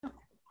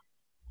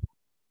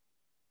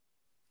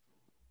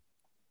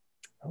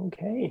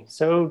Okay,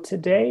 so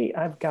today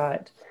I've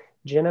got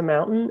Jenna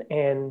Mountain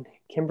and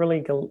Kimberly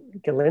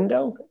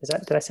Galindo.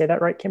 Did I say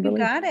that right, You Kimberly?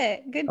 got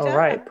it. Good All job.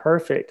 right,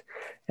 perfect.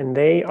 And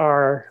they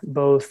are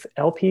both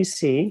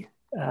LPC,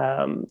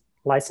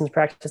 licensed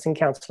practicing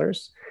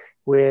counselors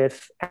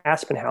with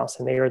Aspen House,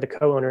 and they are the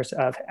co-owners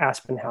of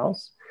Aspen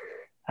House.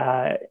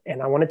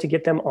 And I wanted to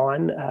get them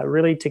on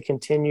really to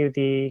continue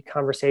the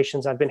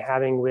conversations I've been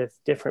having with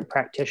different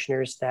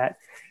practitioners that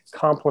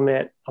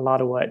complement a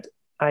lot of what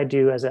I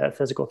do as a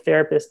physical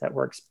therapist that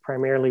works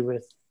primarily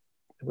with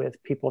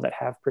people that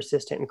have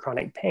persistent and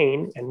chronic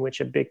pain, and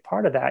which a big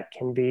part of that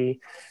can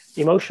be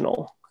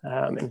emotional.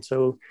 And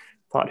so,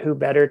 thought who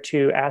better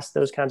to ask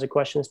those kinds of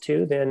questions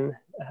to than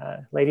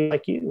lady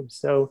like you.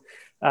 So,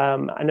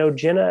 I know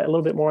Jenna a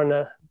little bit more on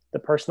the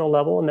personal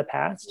level in the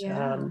past,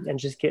 Yeah. and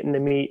just getting to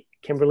meet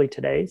Kimberly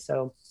today.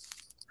 So,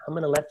 I'm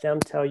going to let them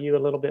tell you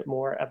a little bit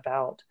more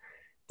about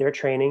their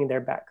training,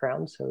 their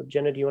background. So,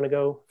 Jenna, do you want to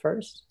go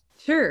first?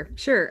 Sure,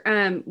 sure.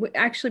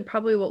 Actually,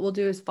 probably what we'll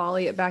do is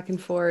volley it back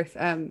and forth.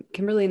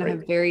 Kimberly and I Great.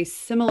 have very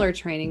similar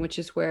training, which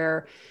is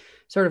where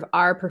sort of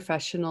our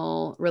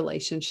professional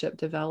relationship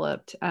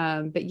developed.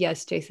 But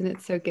yes, Jason,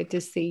 it's so good to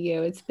see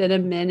you. It's been a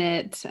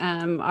minute.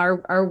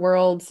 Our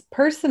worlds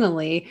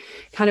personally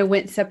kind of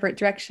went separate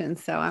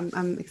directions, so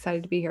I'm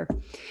excited to be here.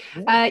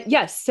 Yeah.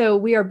 Yes, so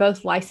we are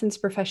both licensed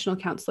professional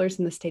counselors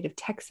in the state of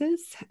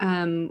Texas.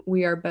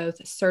 We are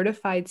both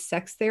certified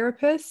sex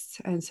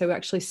therapists, and so we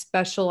actually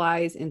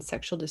specialize in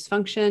sexual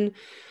dysfunction.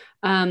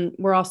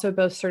 We're also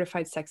both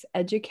certified sex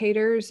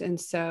educators, and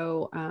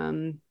so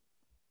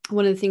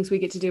one of the things we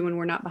get to do when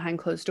we're not behind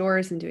closed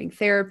doors and doing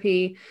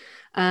therapy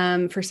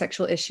for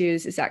sexual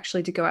issues is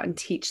actually to go out and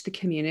teach the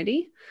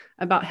community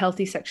about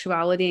healthy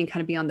sexuality and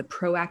kind of be on the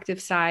proactive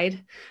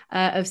side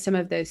of some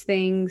of those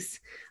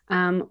things.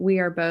 We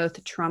are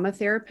both trauma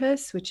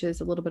therapists, which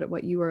is a little bit of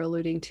what you were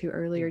alluding to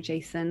earlier,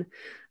 Jason,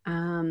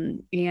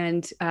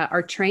 and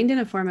are trained in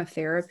a form of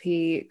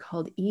therapy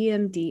called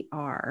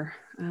EMDR.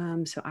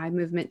 So eye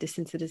movement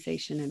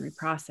desensitization and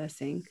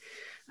reprocessing.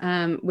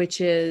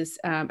 Which is,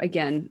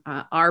 again,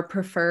 our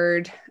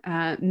preferred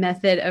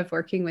method of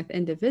working with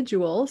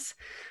individuals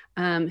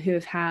who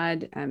have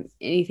had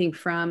anything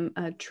from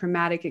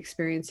traumatic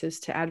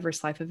experiences to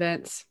adverse life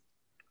events.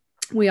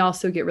 We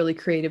also get really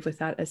creative with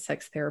that as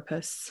sex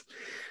therapists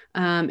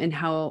and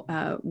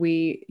how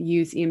we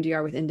use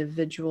EMDR with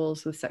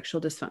individuals with sexual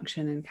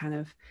dysfunction and kind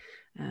of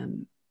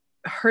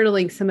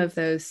hurdling some of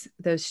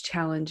those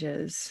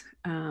challenges.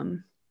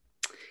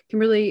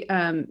 Kimberly,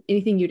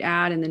 anything you'd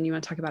add, and then you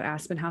want to talk about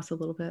Aspen House a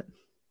little bit?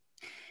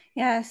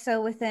 Yeah,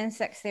 so within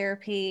sex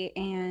therapy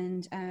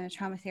and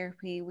trauma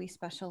therapy, we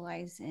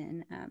specialize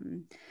in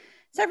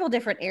several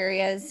different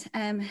areas,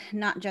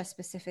 not just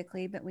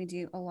specifically, but we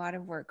do a lot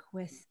of work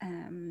with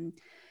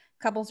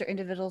couples or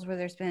individuals where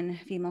there's been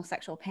female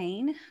sexual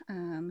pain.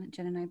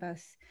 Jen and I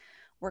both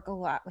work a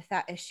lot with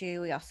that issue.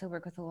 We also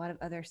work with a lot of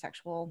other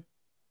sexual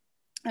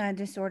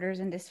disorders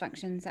and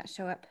dysfunctions that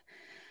show up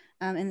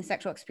in the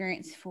sexual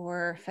experience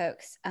for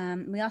folks.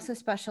 We also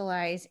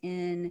specialize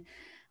in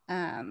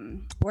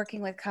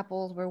working with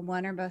couples where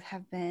one or both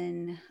have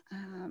been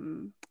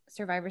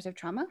survivors of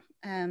trauma.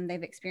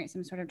 They've experienced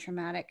some sort of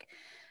traumatic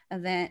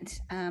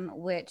event,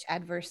 which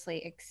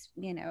adversely,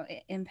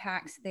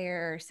 impacts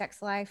their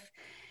sex life,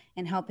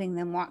 and helping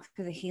them walk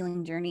through the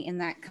healing journey in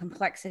that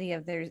complexity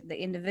of the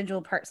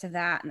individual parts of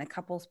that and the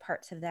couples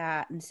parts of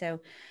that. And so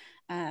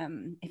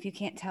if you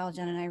can't tell,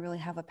 Jen and I really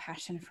have a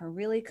passion for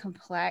really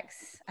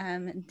complex,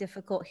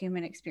 difficult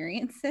human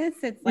experiences.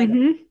 It's like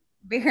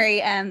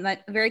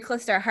Mm-hmm. very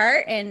close to our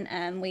heart,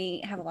 and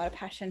we have a lot of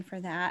passion for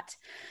that.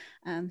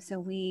 So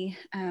we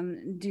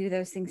do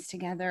those things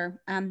together,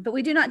 but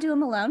we do not do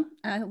them alone.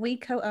 We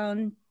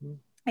co-own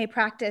a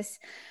practice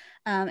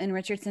in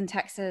Richardson,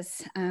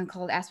 Texas,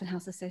 called Aspen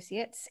House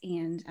Associates,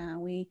 and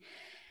we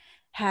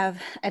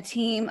have a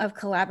team of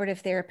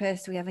collaborative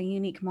therapists. We have a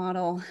unique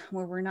model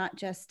where we're not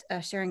just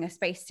sharing a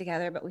space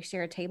together, but we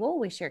share a table,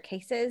 we share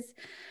cases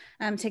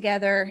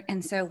together.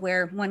 And so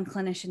where one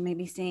clinician may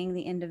be seeing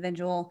the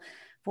individual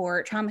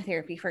for trauma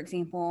therapy, for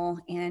example,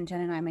 and Jen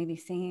and I may be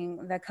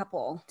seeing the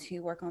couple to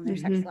work on their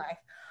sex life,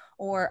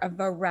 or a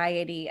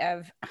variety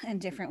of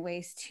different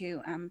ways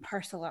to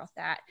parcel out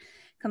that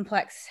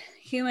complex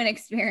human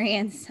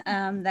experience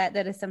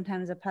that is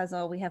sometimes a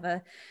puzzle. We have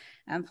a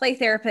play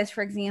therapist,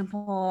 for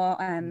example.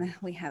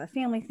 We have a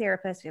family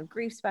therapist, we have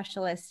grief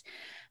specialists.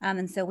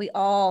 And so we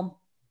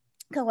all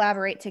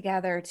collaborate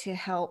together to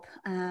help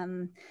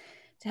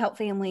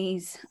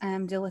families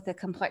deal with the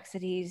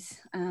complexities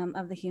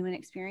of the human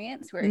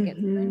experience, where it gets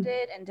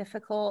wounded and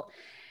difficult,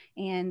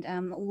 and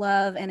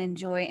love and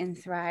enjoy and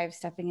thrive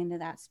stepping into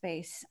that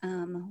space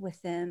with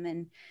them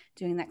and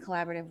doing that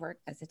collaborative work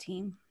as a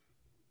team.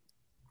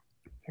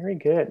 Very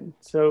good.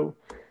 So,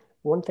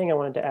 one thing I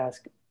wanted to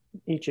ask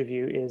each of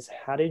you is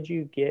how did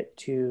you get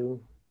to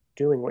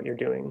doing what you're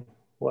doing?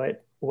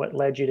 What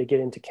led you to get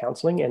into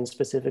counseling, and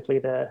specifically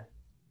the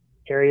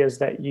areas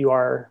that you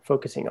are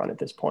focusing on at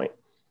this point?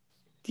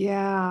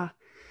 Yeah.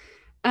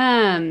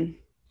 Um,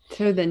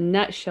 so the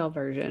nutshell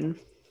version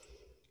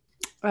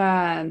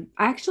I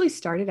actually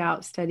started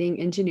out studying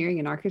engineering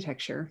and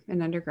architecture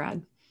in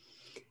undergrad.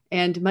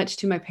 And much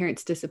to my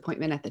parents'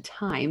 disappointment at the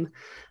time,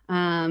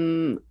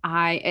 I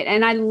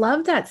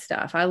loved that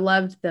stuff. I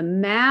loved the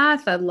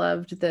math. I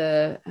loved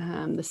the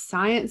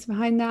science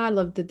behind that. I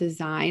loved the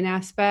design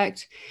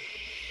aspect,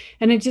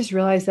 and I just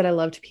realized that I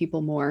loved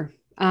people more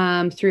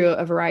through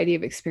a variety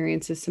of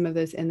experiences. Some of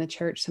those in the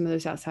church, some of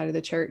those outside of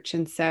the church,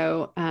 and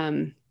so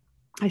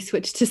I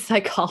switched to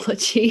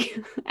psychology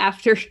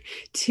after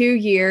 2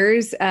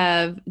 years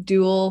of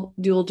dual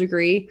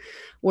degree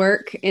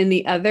work in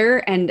the other.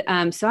 And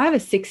so I have a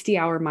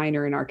 60-hour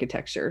minor in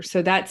architecture.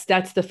 So that's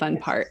the fun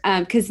part,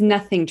 because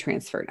nothing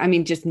transferred. I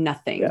mean, just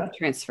nothing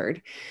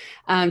transferred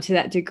to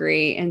that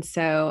degree. And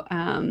so,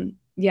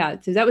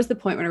 so that was the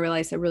point when I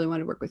realized I really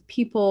wanted to work with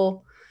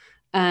people.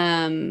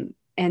 And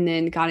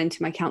then got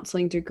into my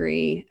counseling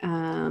degree.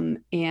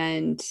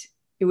 And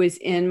it was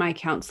in my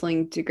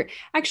counseling degree.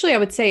 Actually, I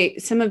would say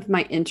some of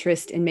my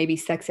interest in maybe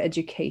sex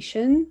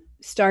education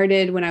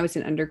started when I was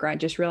in undergrad,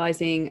 just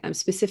realizing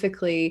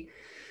specifically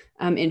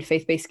in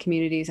faith-based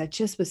communities, I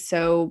just was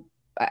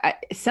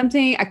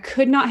something I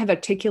could not have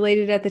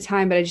articulated at the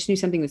time, but I just knew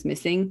something was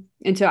missing.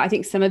 And so I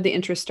think some of the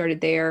interest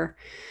started there,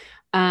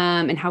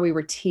 and how we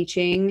were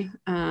teaching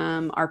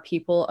our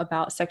people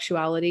about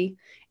sexuality.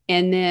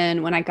 And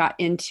then when I got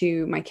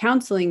into my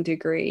counseling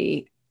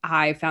degree,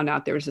 I found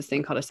out there was this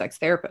thing called a sex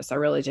therapist. I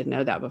really didn't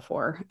know that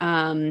before.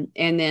 And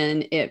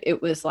then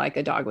it was like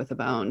a dog with a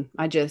bone.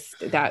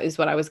 That is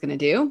what I was going to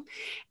do.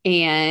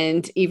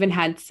 And even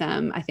had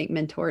some, I think,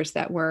 mentors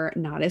that were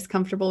not as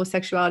comfortable with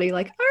sexuality,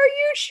 like, are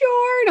you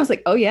sure? And I was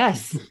like, oh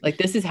yes, like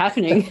this is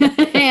happening.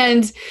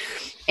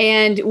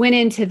 and went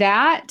into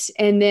that.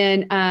 And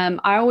then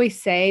I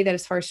always say that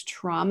as far as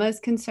trauma is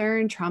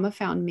concerned, trauma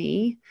found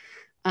me.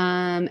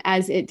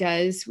 As it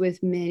does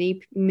with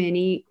many,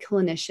 many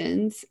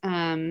clinicians.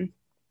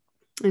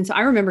 And so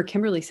I remember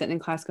Kimberly sitting in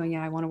class going,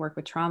 yeah, I want to work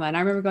with trauma. And I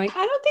remember going,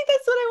 I don't think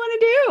that's what I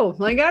want to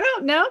do. Like, I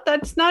don't know,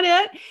 that's not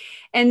it.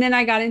 And then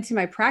I got into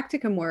my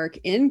practicum work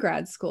in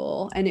grad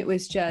school, and it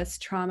was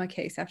just trauma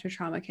case after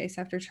trauma case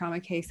after trauma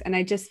case. And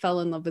I just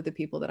fell in love with the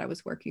people that I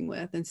was working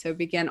with. And so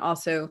began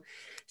also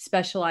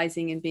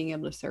specializing in being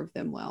able to serve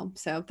them well.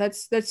 So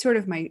that's sort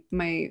of my,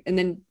 and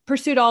then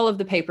pursued all of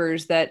the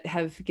papers that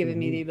have given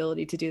me the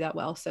ability to do that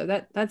well. So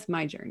that's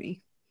my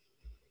journey.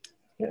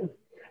 Yeah.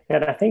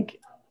 And I think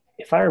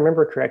if I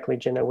remember correctly,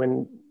 Jenna,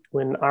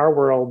 when our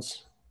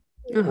worlds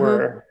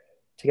were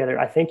together,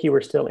 I think you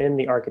were still in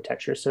the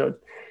architecture. So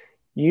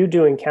you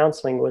doing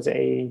counseling was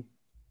a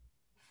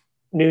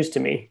news to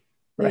me.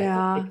 Right?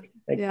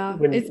 Yeah.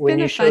 When been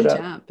you a showed fun up,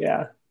 jump.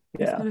 Yeah.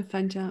 It's been a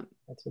fun jump.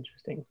 That's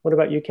interesting. What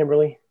about you,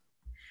 Kimberly?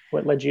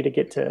 What led you to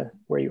get to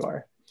where you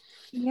are?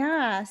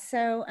 Yeah.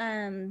 So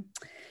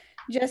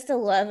just a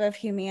love of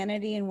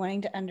humanity and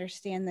wanting to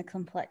understand the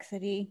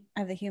complexity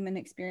of the human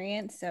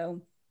experience.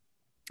 So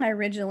I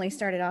originally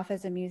started off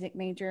as a music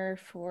major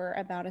for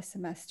about a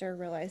semester,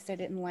 realized I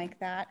didn't like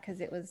that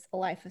because it was a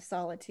life of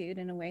solitude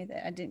in a way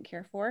that I didn't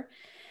care for.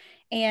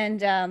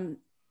 And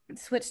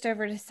switched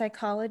over to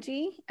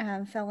psychology,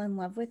 fell in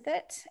love with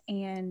it.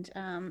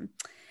 And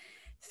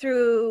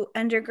through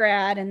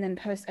undergrad and then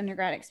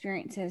post-undergrad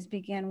experiences,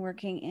 began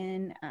working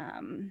in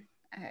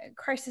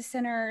crisis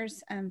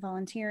centers,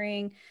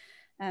 volunteering,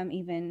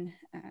 even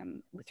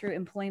through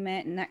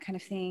employment and that kind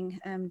of thing,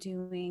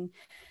 doing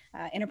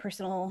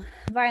interpersonal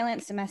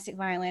violence, domestic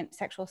violence,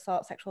 sexual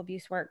assault, sexual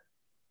abuse work.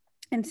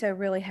 And so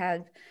really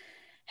had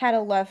a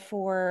love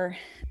for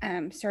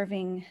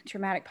serving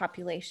traumatic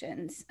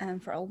populations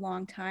for a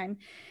long time.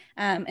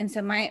 And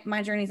so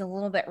my journey is a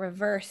little bit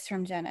reversed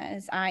from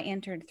Jenna's. I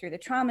entered through the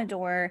trauma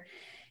door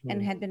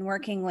and had been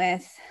working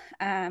with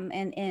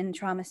and in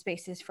trauma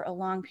spaces for a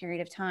long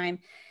period of time.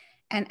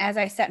 And as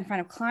I sat in front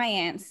of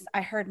clients,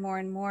 I heard more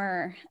and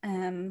more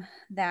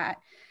that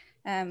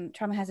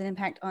trauma has an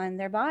impact on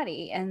their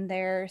body and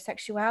their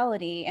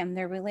sexuality and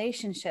their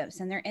relationships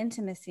and their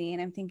intimacy.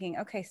 And I'm thinking,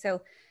 okay,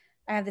 so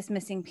I have this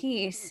missing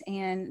piece,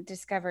 and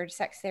discovered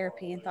sex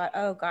therapy and thought,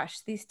 oh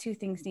gosh, these two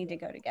things need to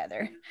go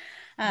together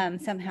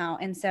somehow.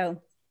 And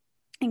so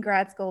in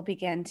grad school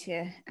began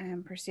to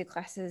pursue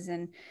classes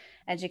and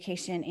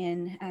education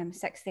in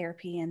sex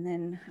therapy. And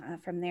then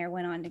from there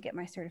went on to get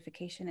my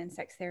certification in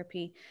sex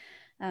therapy,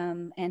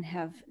 and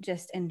have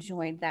just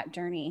enjoyed that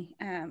journey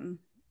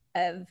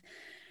of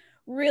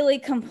really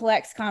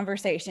complex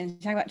conversations.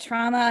 Talking about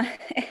trauma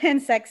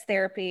and sex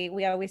therapy.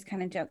 We always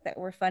kind of joke that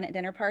we're fun at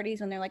dinner parties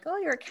when they're like, oh,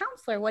 you're a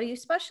counselor. What do you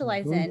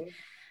specialize in?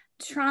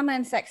 Trauma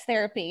and sex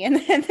therapy.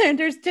 And then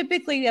there's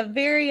typically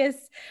various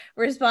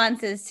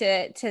responses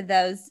to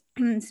those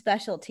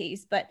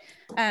specialties, but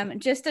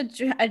just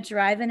a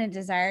drive and a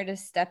desire to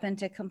step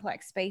into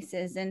complex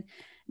spaces, and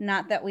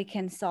not that we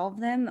can solve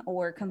them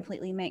or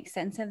completely make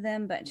sense of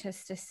them, but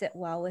just to sit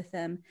well with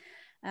them.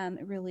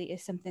 It really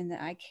is something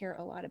that I care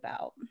a lot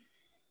about.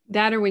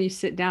 That, or when you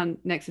sit down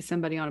next to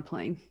somebody on a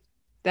plane,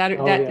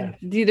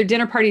 either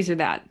dinner parties or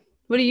that.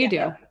 What do you do?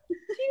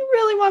 Do you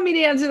really want me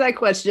to answer that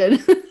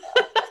question?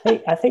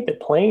 I think the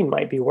plane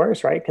might be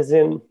worse, right? Because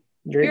then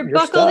you're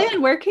buckled stuck.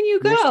 in. Where can you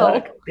go? You're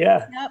stuck.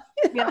 Yeah. Yep.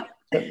 Yep.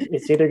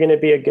 It's either going to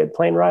be a good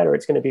plane ride or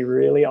it's going to be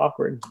really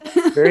awkward,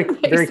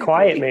 very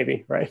quiet,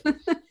 maybe. Right.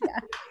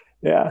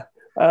 Yeah.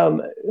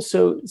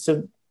 So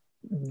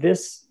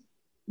this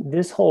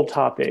whole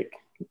topic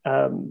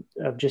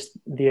of just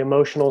the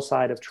emotional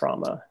side of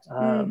trauma,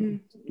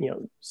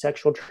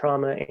 sexual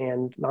trauma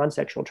and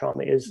non-sexual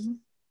trauma is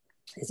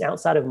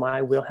outside of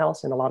my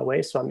wheelhouse in a lot of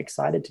ways. So I'm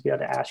excited to be able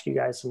to ask you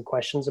guys some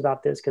questions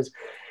about this because,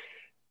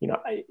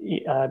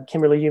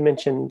 Kimberly, you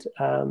mentioned,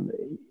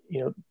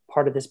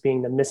 part of this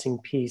being the missing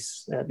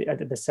piece.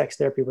 The sex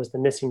therapy was the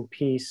missing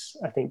piece,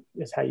 I think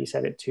is how you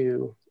said it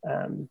to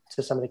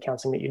some of the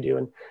counseling that you do.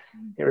 And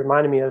it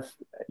reminded me of,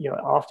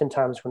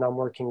 oftentimes when I'm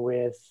working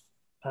with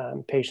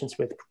patients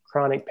with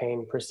chronic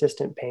pain,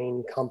 persistent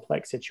pain,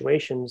 complex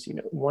situations,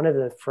 one of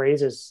the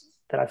phrases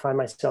that I find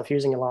myself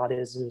using a lot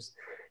is,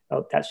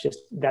 oh,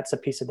 that's a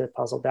piece of the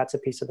puzzle. That's a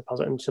piece of the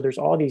puzzle. And so there's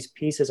all these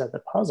pieces of the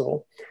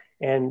puzzle.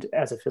 And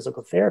as a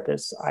physical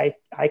therapist, I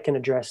can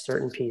address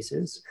certain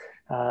pieces,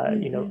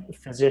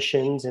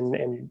 physicians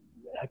and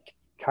a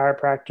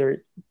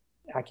chiropractor,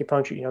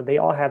 acupuncture, they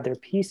all have their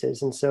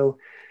pieces. And so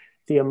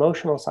the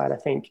emotional side, I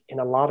think in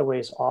a lot of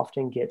ways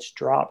often gets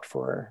dropped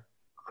for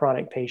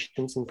chronic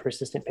patients and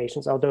persistent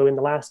patients. Although in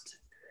the last,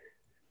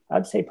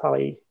 I'd say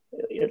probably,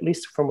 at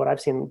least from what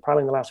I've seen,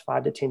 probably in the last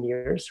 5 to 10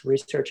 years,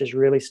 research is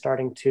really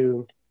starting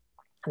to,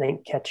 I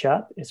think, catch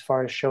up as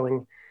far as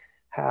showing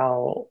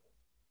how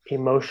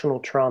emotional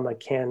trauma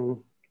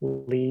can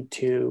lead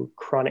to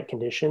chronic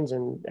conditions.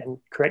 And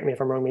correct me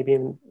if I'm wrong, maybe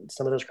even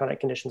some of those chronic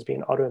conditions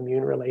being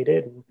autoimmune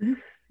related, and,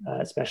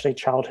 especially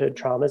childhood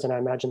traumas. And I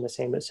imagine the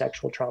same with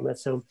sexual trauma.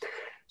 So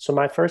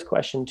my first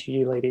question to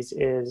you ladies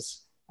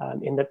is,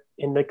 in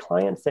the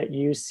clients that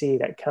you see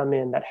that come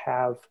in that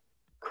have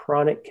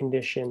chronic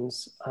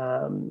conditions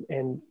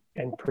and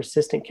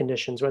persistent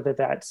conditions, whether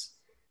that's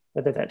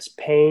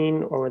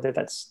pain or whether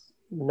that's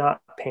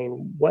not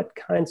pain, what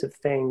kinds of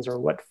things or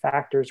what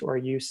factors are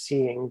you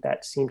seeing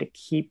that seem to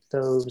keep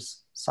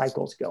those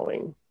cycles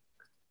going?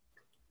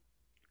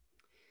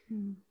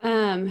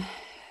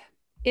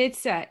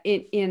 It's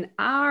in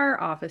our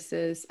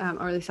offices,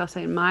 or at least I'll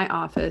say in my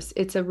office,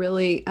 it's a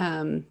really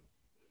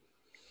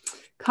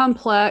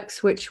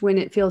complex, which when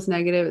it feels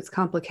negative, it's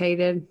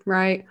complicated,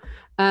 right?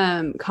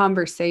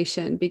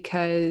 Conversation,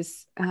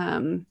 because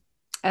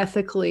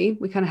ethically,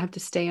 we kind of have to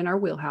stay in our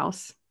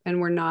wheelhouse, and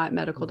we're not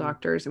medical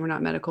doctors and we're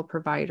not medical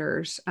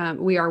providers.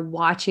 We are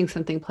watching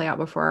something play out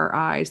before our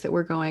eyes that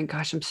we're going,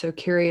 gosh, I'm so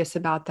curious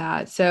about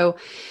that. So,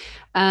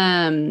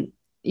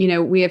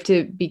 we have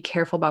to be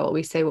careful about what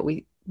we say, what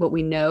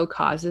we know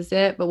causes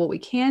it. But what we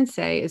can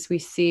say is we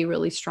see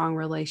really strong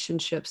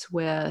relationships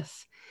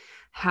with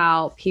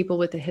how people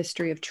with a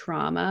history of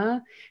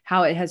trauma,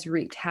 how it has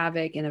wreaked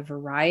havoc in a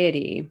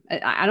variety.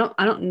 I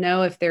don't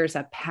know if there's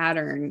a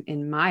pattern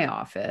in my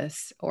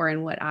office or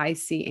in what I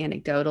see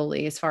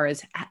anecdotally as far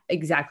as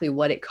exactly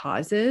what it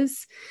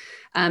causes.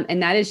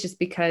 And that is just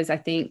because I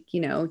think,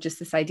 just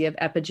this idea of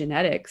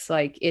epigenetics,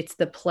 like it's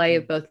the play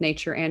of both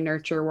nature and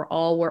nurture.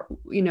 We're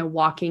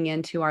walking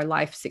into our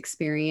life's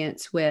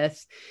experience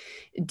with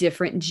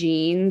different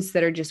genes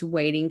that are just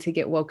waiting to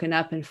get woken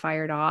up and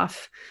fired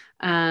off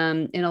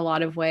in a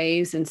lot of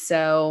ways. And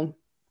so,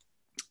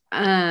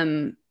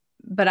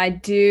 but I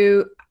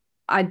do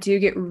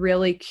get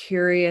really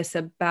curious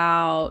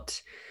about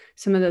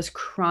some of those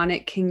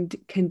chronic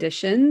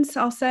conditions,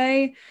 I'll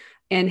say,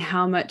 and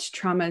how much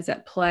trauma is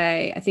at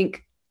play. I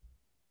think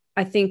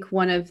I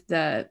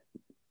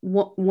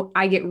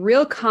get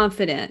real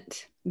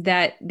confident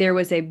that there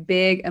was a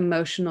big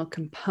emotional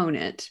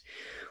component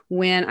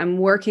when I'm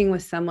working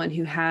with someone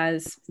who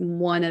has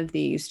one of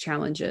these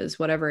challenges,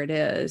 whatever it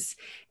is,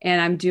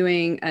 and I'm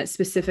doing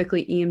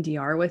specifically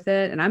EMDR with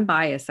it. And I'm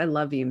biased. I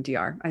love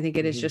EMDR. I think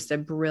it is just a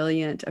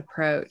brilliant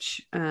approach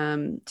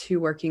to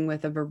working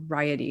with a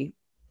variety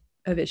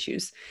of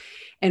issues.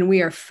 And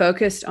we are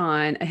focused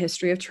on a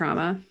history of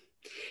trauma.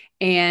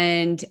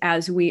 And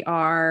as we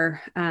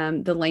are,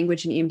 the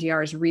language in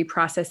EMDR is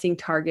reprocessing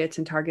targets,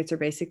 and targets are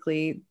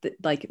basically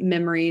like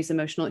memories,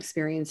 emotional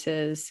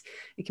experiences.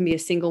 It can be a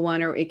single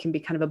one, or it can be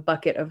kind of a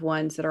bucket of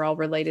ones that are all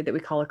related that we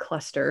call a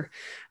cluster.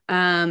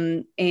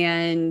 And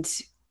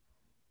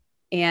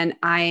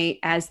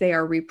as they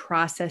are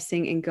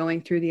reprocessing and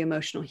going through the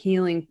emotional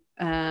healing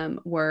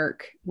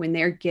work, when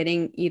they're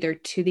getting either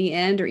to the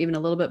end or even a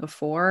little bit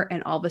before,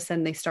 and all of a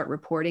sudden they start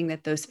reporting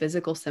that those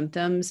physical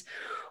symptoms,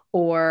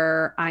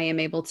 or I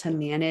am able to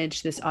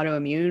manage this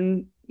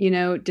autoimmune,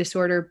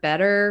 disorder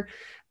better.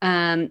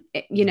 I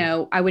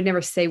would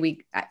never say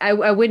I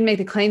wouldn't make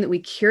the claim that we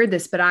cured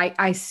this, but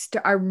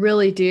I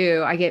really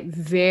do. I get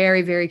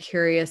very, very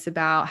curious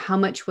about how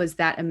much was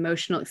that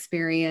emotional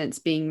experience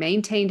being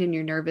maintained in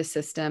your nervous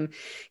system,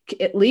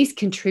 at least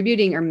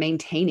contributing or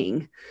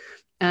maintaining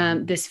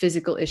this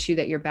physical issue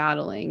that you're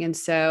battling. And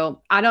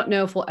so I don't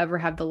know if we'll ever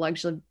have the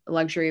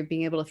luxury of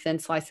being able to thin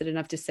slice it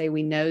enough to say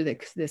we know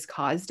that this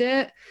caused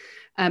it.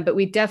 But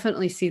we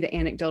definitely see the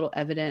anecdotal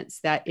evidence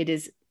that it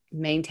is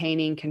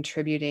maintaining,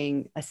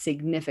 contributing a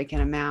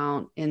significant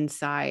amount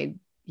inside,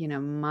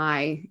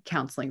 my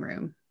counseling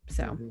room.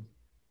 So.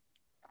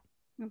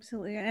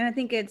 Absolutely. And I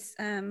think it's,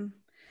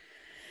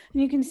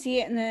 you can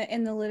see it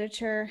in the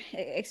literature,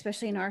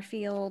 especially in our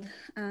field,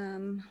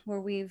 where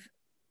we've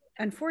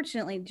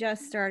unfortunately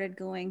just started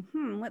going,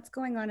 what's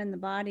going on in the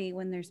body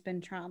when there's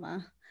been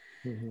trauma?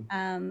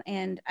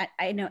 And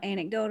I know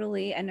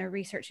anecdotally, I know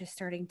research is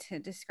starting to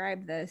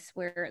describe this,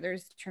 where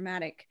there's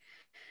traumatic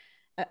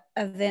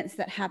events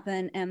that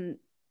happen and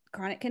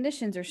chronic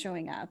conditions are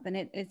showing up, and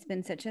it's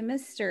been such a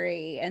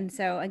mystery. And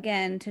so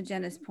again, to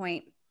Jenna's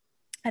point,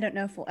 I don't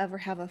know if we'll ever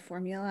have a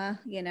formula,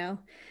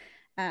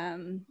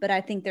 but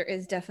I think there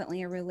is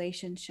definitely a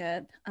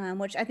relationship,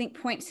 which I think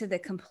points to the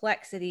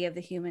complexity of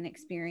the human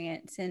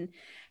experience and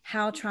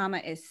how trauma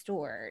is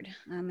stored.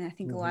 I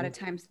think a lot of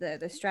times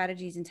the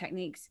strategies and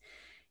techniques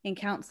in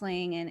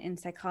counseling and in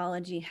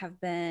psychology have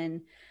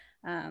been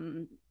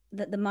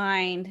the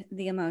mind,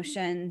 the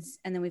emotions,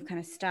 and then we've kind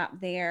of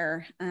stopped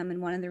there.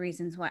 And one of the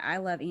reasons why I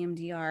love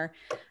EMDR,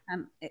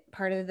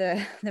 part of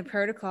the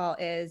protocol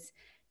is,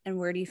 and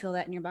where do you feel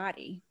that in your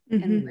body?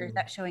 And where's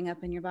that showing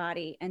up in your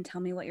body? And tell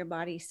me what your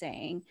body's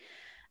saying.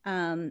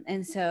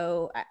 And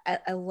so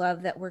I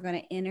love that we're going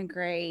to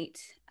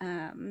integrate,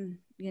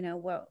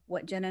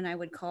 what Jenna and I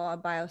would call a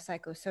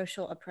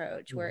biopsychosocial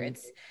approach, where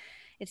it's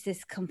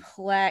this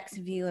complex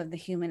view of the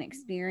human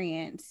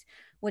experience,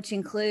 which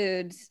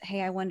includes,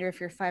 hey, I wonder if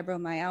your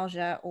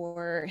fibromyalgia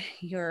or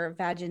your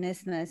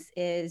vaginismus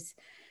is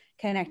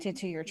connected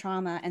to your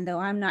trauma. And though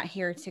I'm not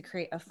here to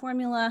create a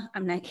formula,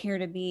 I'm not here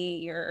to be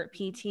your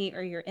PT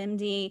or your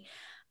MD,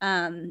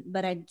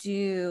 but I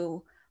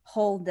do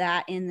hold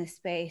that in the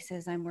space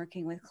as I'm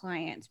working with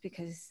clients,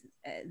 because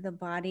the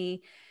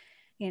body,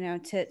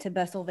 to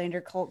Bessel van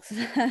der Kolk's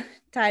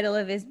title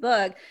of his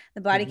book,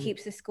 the body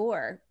keeps the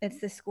score.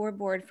 It's the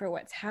scoreboard for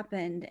what's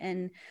happened.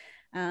 And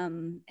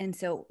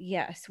so,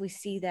 yes, we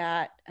see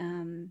that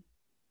on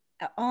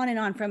and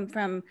on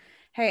from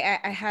hey,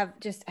 I have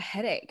just a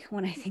headache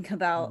when I think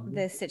about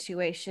this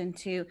situation,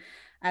 to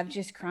I've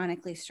just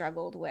chronically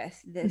struggled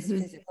with this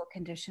physical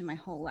condition my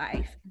whole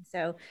life. And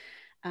so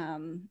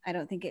I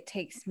don't think it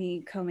takes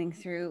me combing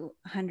through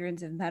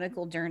hundreds of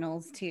medical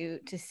journals to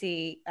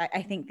see.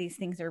 I think these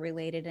things are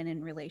related and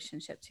in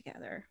relationship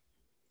together.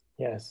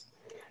 Yes.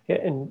 Yeah,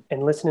 and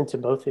listening to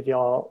both of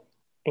y'all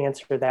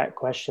answer that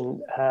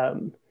question,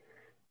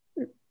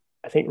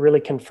 I think really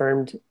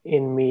confirmed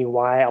in me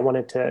why I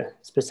wanted to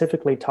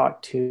specifically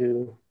talk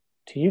to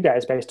you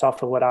guys based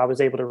off of what I was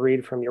able to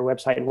read from your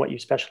website and what you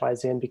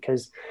specialize in.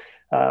 Because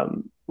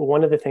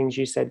one of the things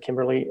you said,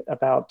 Kimberly,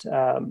 about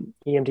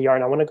EMDR,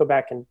 and I want to go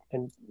back and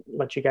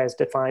let you guys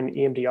define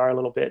EMDR a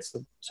little bit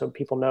so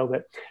people know,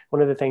 but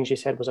one of the things you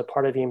said was a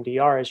part of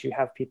EMDR is you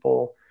have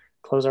people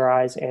close their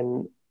eyes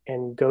and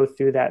go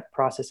through that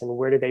process, and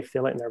where do they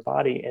feel it in their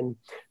body. And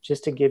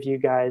just to give you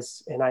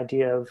guys an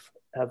idea of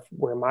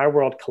where my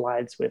world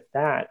collides with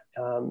that.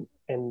 And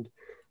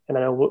I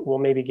know we'll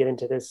maybe get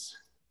into this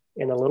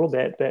in a little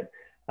bit, but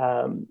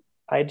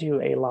I do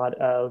a lot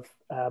of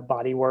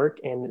body work,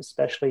 and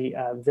especially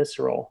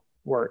visceral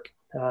work.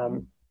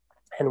 And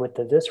with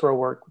the visceral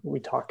work, we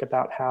talk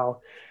about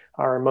how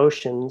our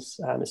emotions,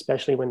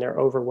 especially when they're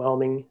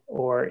overwhelming,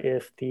 or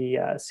if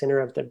the center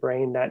of the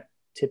brain that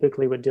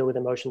typically would deal with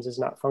emotions is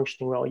not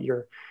functioning well,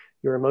 your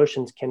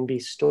emotions can be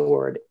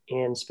stored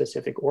in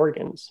specific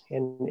organs.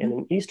 And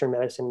in Eastern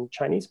medicine,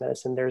 Chinese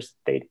medicine,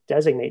 they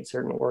designate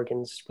certain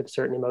organs with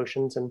certain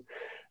emotions. And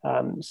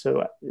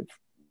so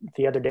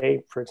the other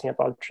day, for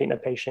example, I was treating a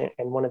patient,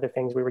 and one of the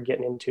things we were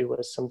getting into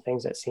was some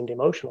things that seemed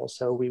emotional.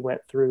 So we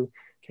went through,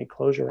 okay,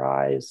 close your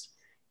eyes,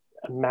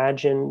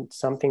 imagine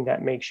something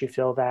that makes you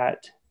feel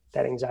that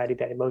anxiety,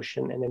 that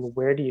emotion, and then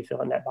where do you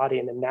feel in that body?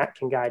 And then that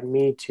can guide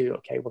me to,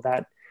 okay, well,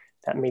 that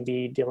may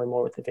be dealing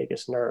more with the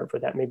vagus nerve, or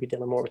that may be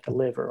dealing more with the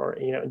liver, or,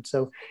 and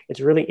so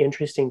it's really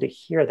interesting to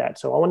hear that.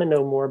 So I want to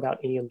know more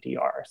about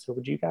EMDR. So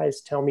would you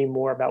guys tell me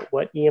more about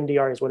what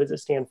EMDR is? What does it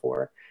stand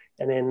for?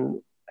 And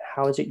then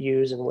how is it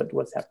used, and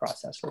what's that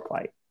process look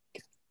like?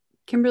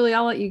 Kimberly,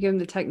 I'll let you give them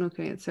the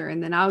technical answer,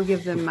 and then I'll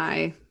give them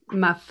my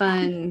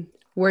fun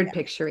word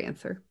picture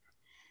answer.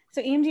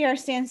 So EMDR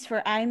stands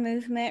for eye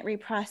movement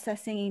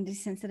reprocessing and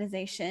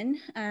desensitization.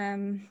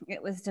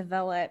 It was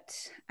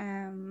developed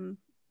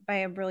by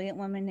a brilliant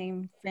woman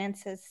named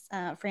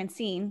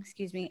Francine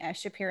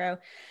Shapiro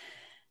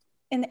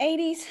in the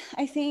 80s,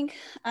 I think.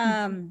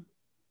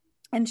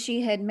 And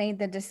she had made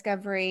the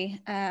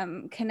discovery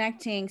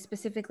connecting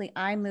specifically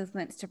eye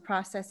movements to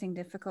processing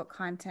difficult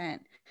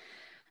content.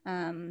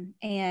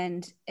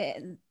 It's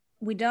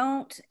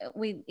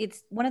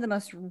one of the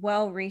most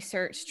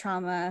well-researched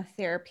trauma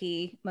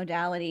therapy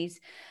modalities.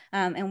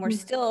 And we're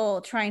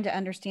still trying to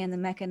understand the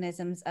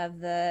mechanisms of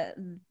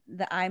the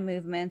eye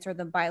movements, or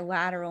the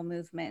bilateral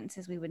movements,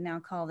 as we would now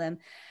call them.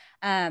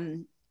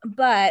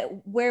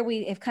 But where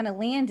we have kind of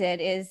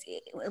landed is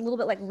a little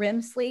bit like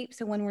REM sleep.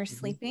 So when we're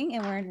sleeping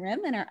and we're in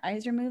REM and our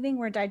eyes are moving,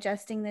 we're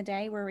digesting the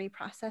day, we're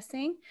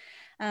reprocessing,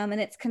 and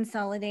it's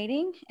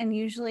consolidating. And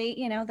usually,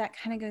 that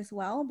kind of goes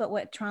well. But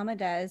what trauma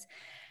does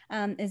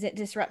is it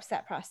disrupts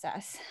that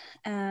process.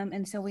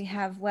 And so we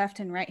have left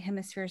and right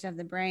hemispheres of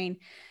the brain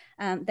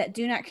that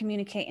do not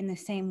communicate in the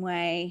same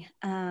way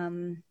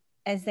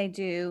as they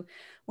do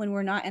when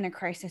we're not in a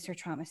crisis or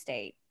trauma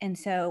state. And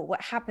so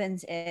what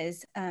happens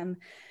is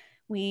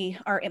we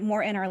are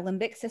more in our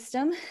limbic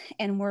system,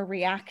 and we're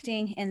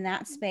reacting in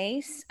that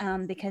space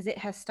because it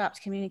has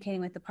stopped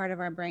communicating with the part of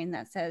our brain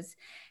that says,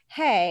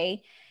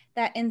 hey,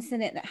 that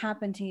incident that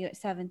happened to you at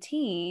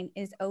 17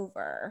 is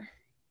over.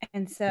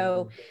 And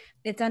so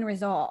it's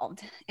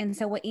unresolved. And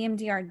so what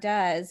EMDR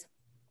does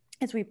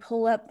is we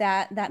pull up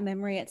that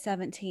memory at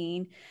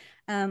 17.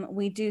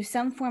 We do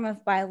some form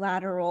of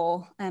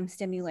bilateral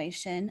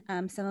stimulation.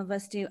 Some of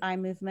us do eye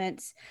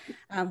movements.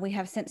 We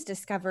have since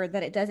discovered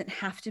that it doesn't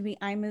have to be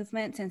eye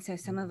movements. And so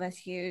some of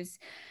us use,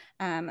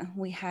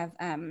 we have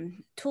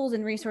tools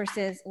and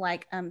resources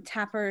like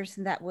tappers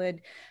that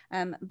would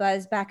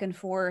buzz back and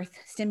forth,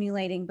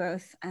 stimulating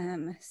both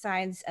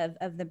sides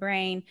of the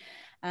brain,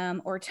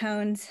 or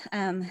tones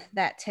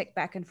that tick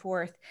back and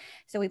forth.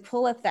 So we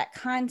pull up that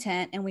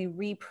content and we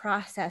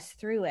reprocess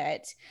through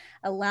it,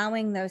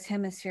 allowing those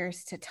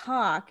hemispheres to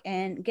talk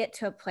and get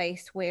to a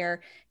place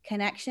where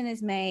connection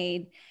is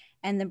made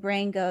and the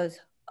brain goes,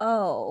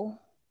 oh,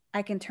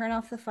 I can turn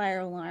off the fire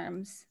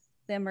alarms.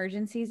 The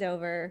emergency's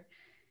over.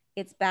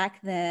 It's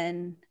back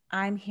then.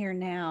 I'm here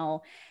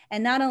now.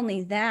 And not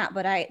only that,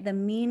 but the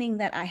meaning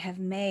that I have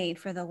made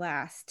for the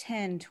last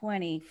 10,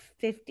 20,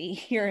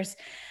 50 years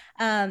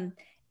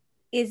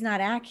is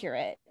not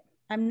accurate.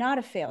 I'm not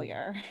a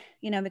failure,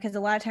 because a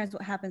lot of times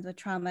what happens with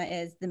trauma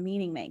is the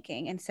meaning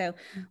making. And so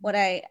what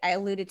I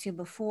alluded to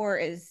before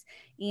is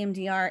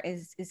EMDR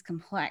is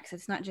complex.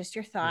 It's not just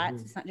your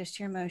thoughts. It's not just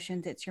your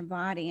emotions, it's your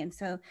body. And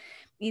so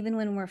even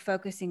when we're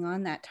focusing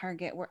on that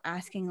target, we're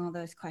asking all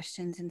those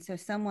questions. And so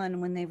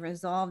someone, when they've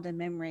resolved a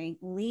memory,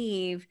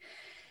 leave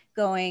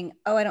going,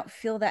 oh, I don't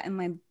feel that in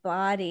my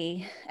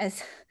body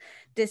as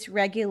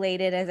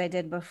dysregulated as I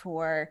did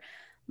before.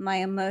 My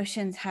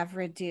emotions have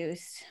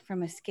reduced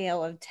from a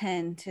scale of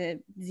 10 to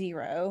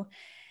 0.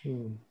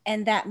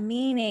 And that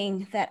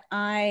meaning that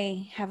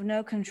I have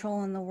no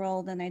control in the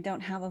world and I don't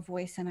have a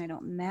voice and I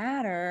don't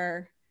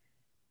matter,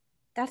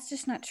 that's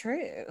just not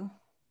true.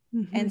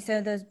 And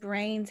so those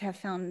brains have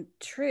found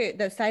truth,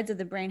 those sides of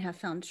the brain have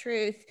found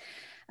truth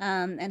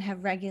and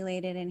have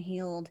regulated and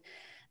healed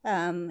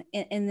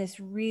in this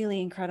really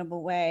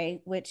incredible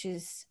way, which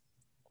is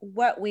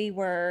what we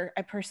were,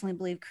 I personally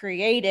believe,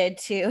 created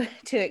to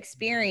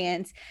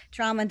experience.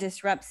 Trauma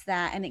disrupts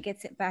that and it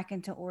gets it back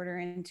into order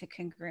and into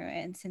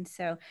congruence. And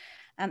so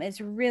it's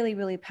really,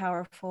 really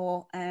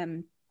powerful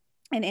and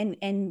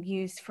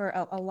used for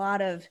a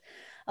lot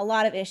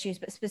of issues,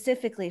 but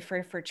specifically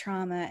for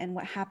trauma and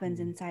what happens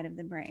inside of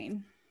the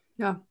brain.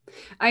 Yeah.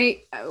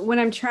 When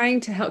I'm trying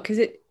to help, because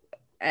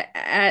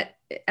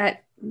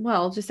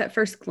just at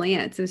first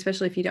glance, and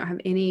especially if you don't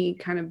have any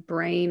kind of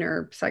brain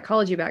or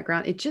psychology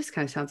background, it just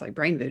kind of sounds like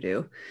brain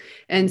voodoo.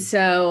 And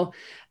so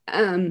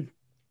when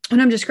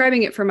I'm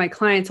describing it for my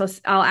clients,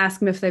 I'll ask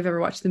them if they've ever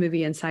watched the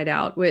movie Inside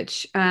Out,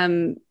 which,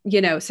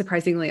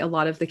 surprisingly, a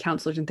lot of the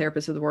counselors and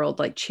therapists of the world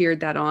like cheered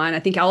that on. I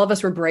think all of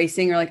us were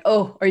bracing or like,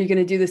 oh, are you going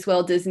to do this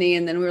well, Disney?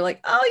 And then we were like,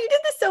 oh, you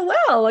did this so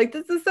well. Like,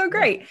 this is so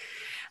great.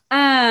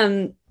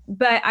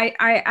 But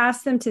I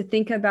asked them to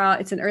think about,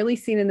 it's an early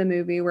scene in the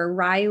movie where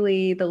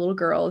Riley, the little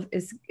girl,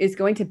 is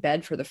going to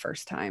bed for the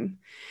first time.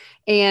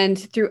 And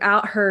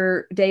throughout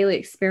her daily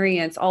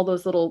experience, all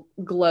those little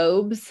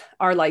globes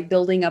are like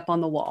building up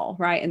on the wall,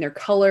 right? And they're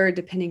colored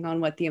depending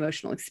on what the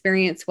emotional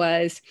experience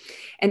was.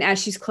 And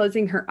as she's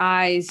closing her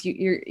eyes,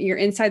 you're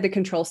inside the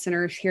control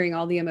center, hearing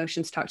all the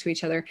emotions talk to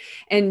each other.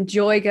 And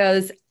Joy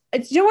goes,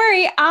 don't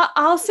worry,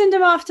 I'll send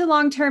them off to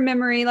long-term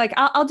memory. Like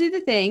I'll do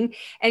the thing.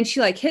 And she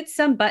like hits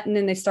some button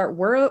and they start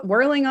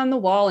whirling on the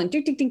wall and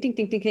ding, ding, ding, ding,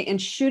 ding, ding, ding, and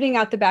shooting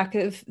out the back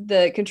of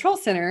the control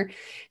center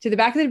to the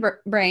back of the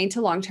brain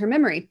to long-term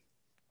memory.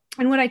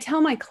 And what I tell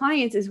my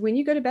clients is when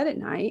you go to bed at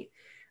night,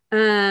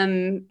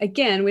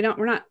 again,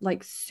 we're not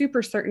like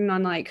super certain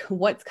on like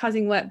what's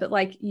causing what, but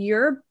like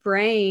your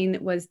brain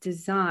was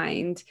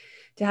designed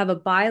to have a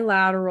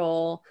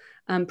bilateral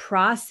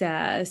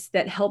process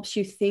that helps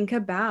you think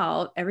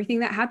about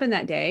everything that happened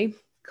that day,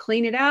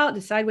 clean it out,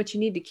 decide what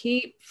you need to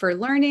keep for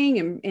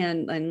learning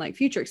and like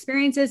future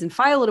experiences, and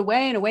file it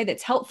away in a way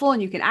that's helpful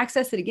and you can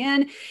access it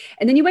again.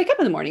 And then you wake up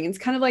in the morning and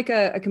it's kind of like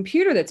a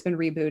computer that's been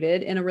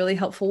rebooted in a really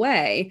helpful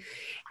way.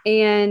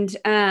 And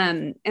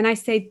I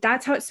say,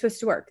 that's how it's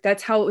supposed to work.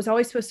 That's how it was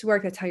always supposed to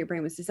work. That's how your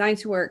brain was designed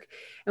to work.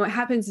 And what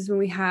happens is when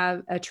we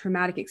have a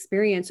traumatic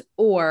experience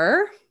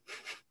or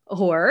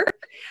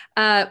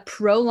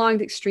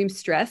prolonged extreme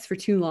stress for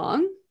too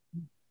long,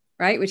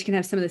 right? Which can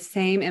have some of the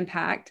same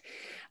impact.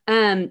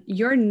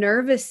 Your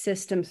nervous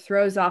system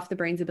throws off the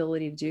brain's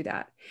ability to do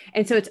that.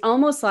 And so it's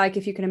almost like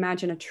if you can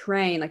imagine a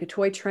train, like a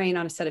toy train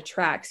on a set of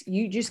tracks,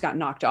 you just got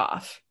knocked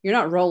off. You're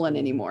not rolling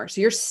anymore.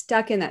 So you're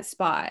stuck in that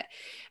spot.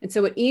 And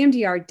so what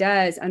EMDR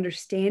does,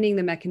 understanding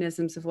the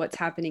mechanisms of what's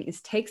happening, is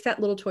takes that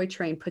little toy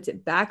train, puts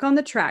it back on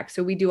the track.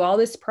 So we do all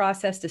this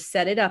process to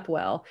set it up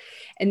well.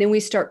 And then we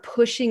start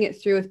pushing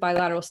it through with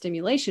bilateral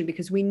stimulation,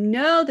 because we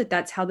know that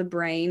that's how the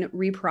brain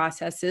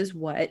reprocesses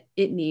what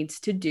it needs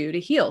to do to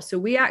heal. So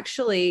we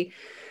actually,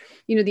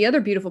 the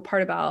other beautiful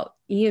part about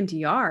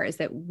EMDR is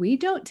that we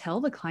don't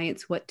tell the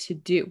clients what to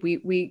do.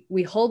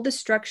 We hold the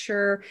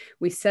structure,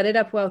 we set it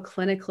up well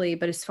clinically,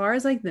 but as far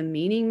as like the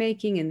meaning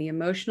making and the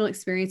emotional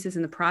experiences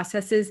and the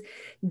processes,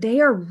 they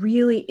are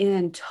really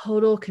in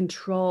total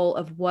control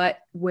of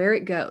where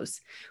it goes.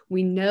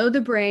 We know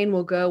the brain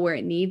will go where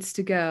it needs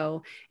to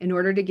go in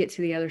order to get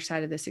to the other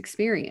side of this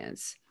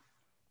experience.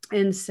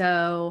 And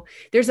so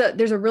there's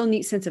a real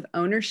neat sense of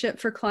ownership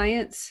for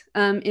clients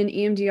in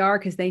EMDR,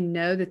 because they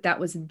know that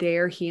was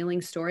their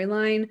healing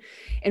storyline.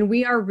 And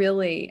we are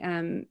really,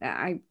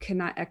 I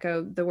cannot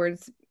echo the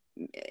words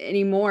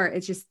anymore.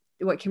 It's just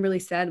what Kimberly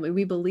said.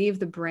 We believe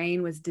the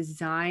brain was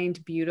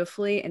designed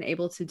beautifully and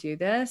able to do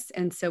this.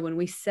 And so when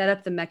we set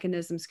up the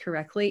mechanisms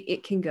correctly,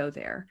 it can go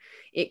there.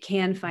 It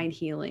can find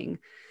healing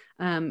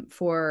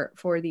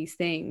for these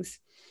things.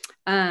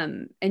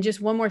 And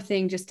just one more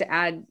thing, just to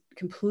add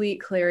complete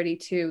clarity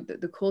to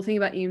the cool thing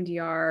about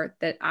EMDR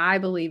that I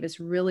believe is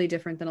really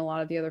different than a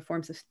lot of the other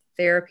forms of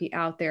therapy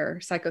out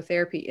there,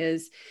 psychotherapy,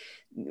 is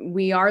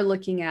we are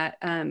looking at,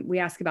 we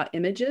ask about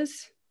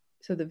images.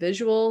 So the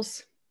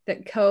visuals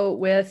that go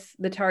with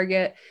the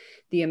target,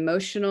 the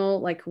emotional,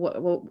 like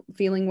what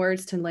feeling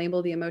words to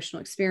label the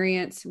emotional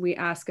experience. We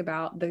ask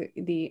about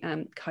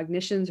the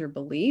cognitions or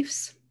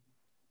beliefs.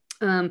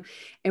 And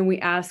we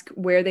ask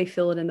where they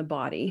feel it in the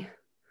body.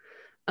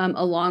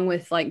 Along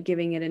with like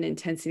giving it an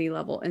intensity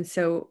level. And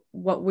so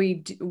what we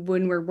do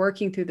when we're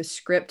working through the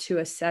script to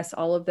assess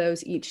all of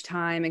those each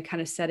time and kind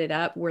of set it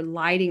up, we're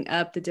lighting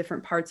up the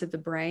different parts of the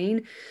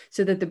brain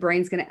so that the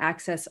brain's going to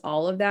access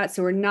all of that.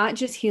 So we're not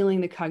just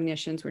healing the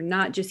cognitions. We're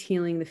not just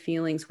healing the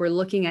feelings. We're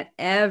looking at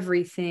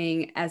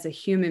everything as a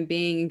human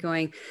being and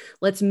going,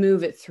 let's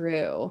move it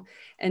through.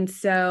 And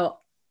so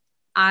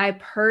I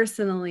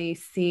personally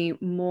see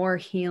more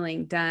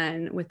healing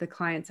done with the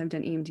clients I've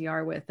done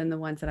EMDR with than the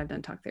ones that I've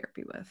done talk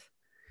therapy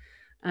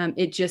with.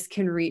 It just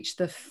can reach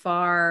the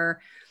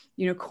far,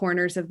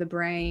 corners of the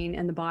brain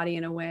and the body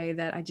in a way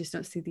that I just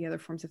don't see the other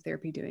forms of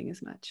therapy doing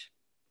as much.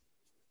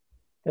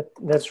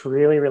 That's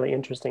really, really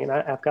interesting. And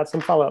I've got some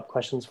follow-up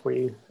questions for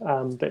you.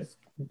 But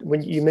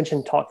when you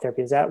mentioned talk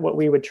therapy, is that what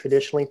we would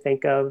traditionally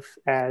think of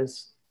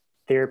as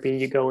therapy?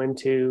 You go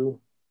into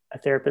a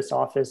therapist's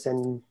office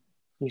and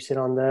you sit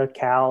on the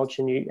couch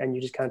and you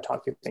just kind of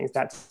talk through things.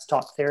 That's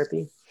talk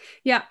therapy.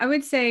 Yeah, I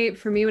would say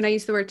for me, when I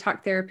use the word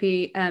talk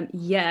therapy,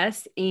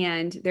 yes.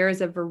 And there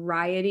is a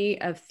variety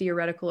of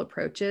theoretical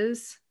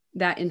approaches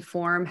that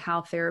inform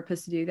how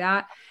therapists do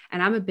that.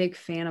 And I'm a big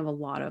fan of a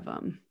lot of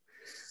them.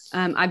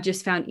 I've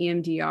just found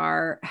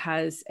EMDR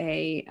has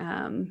a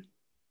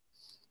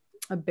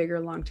bigger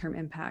long-term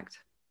impact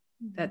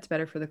that's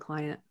better for the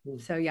client.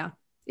 So yeah,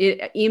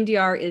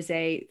 EMDR is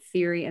a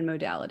theory and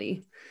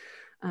modality.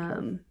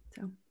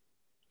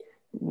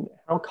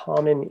 How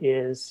common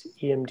is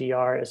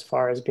EMDR as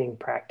far as being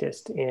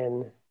practiced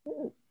in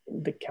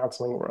the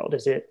counseling world?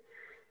 Is it,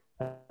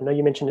 I know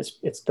you mentioned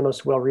it's the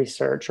most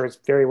well-researched, or it's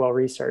very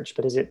well-researched,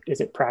 but is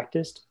it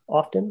practiced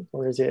often,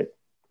 or is it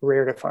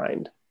rare to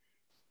find?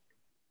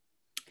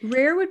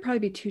 Rare would probably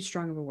be too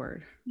strong of a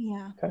word.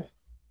 Yeah. Okay.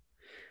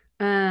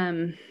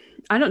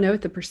 I don't know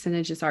what the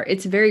percentages are.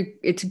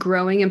 It's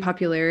growing in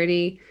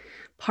popularity.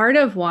 Part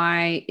of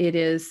why it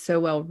is so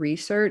well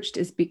researched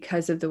is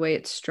because of the way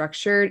it's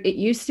structured. It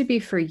used to be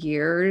for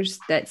years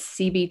that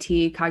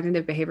CBT,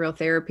 cognitive behavioral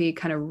therapy,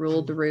 kind of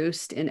ruled the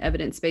roost in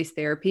evidence-based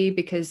therapy,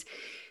 because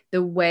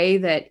the way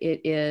that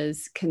it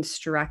is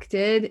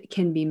constructed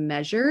can be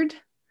measured.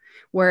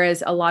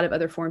 Whereas a lot of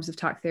other forms of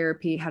talk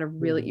therapy you had a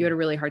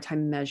really hard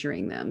time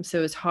measuring them.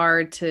 So it's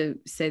hard to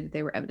say that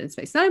they were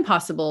evidence-based. Not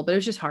impossible, but it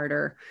was just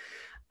harder.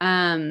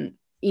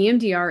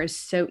 EMDR is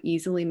so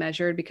easily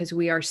measured because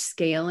we are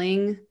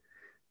scaling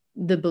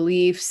the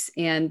beliefs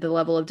and the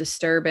level of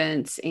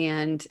disturbance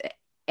and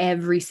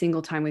every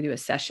single time we do a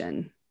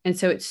session. And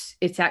so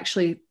it's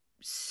actually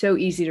so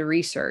easy to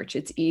research.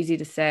 It's easy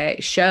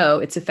to show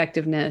its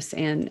effectiveness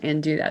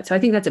and do that. So I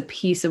think that's a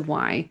piece of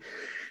why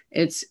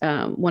it's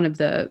one of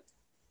the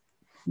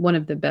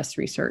best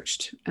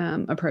researched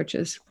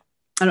approaches.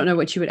 I don't know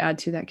what you would add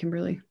to that,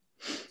 Kimberly.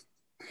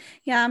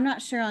 Yeah, I'm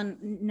not sure on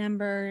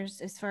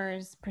numbers as far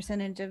as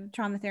percentage of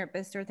trauma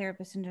therapists or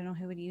therapists in general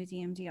who would use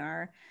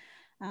EMDR.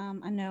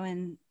 I know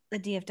in the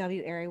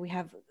DFW area, we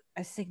have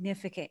a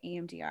significant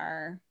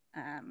EMDR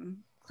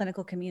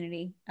clinical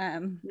community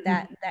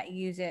that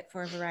use it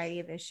for a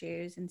variety of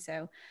issues. And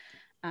so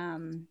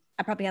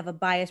I probably have a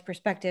biased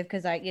perspective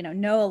because I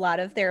know a lot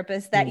of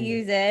therapists that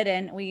use it,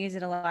 and we use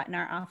it a lot in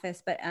our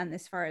office. But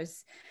as far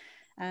as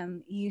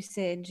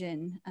usage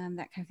and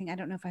that kind of thing, I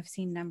don't know if I've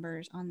seen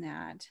numbers on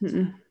that.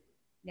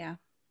 Yeah.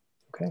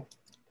 Okay,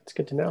 that's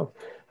good to know.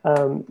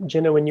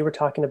 Jenna, when you were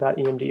talking about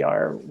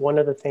EMDR, one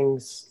of the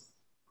things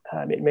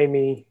it made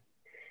me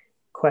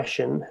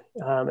question,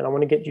 and I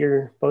want to get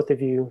both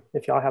of you,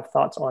 if y'all have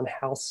thoughts on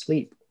how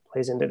sleep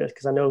plays into this,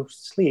 because I know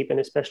sleep, and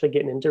especially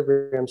getting into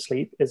REM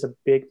sleep, is a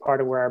big part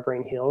of where our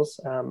brain heals.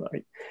 I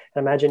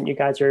imagine you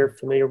guys are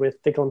familiar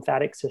with the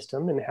lymphatic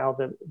system and how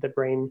the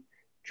brain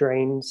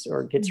drains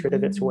or gets rid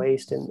of its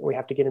waste, and we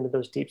have to get into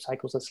those deep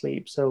cycles of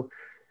sleep. So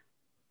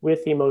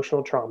with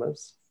emotional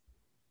traumas,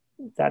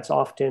 that's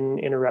often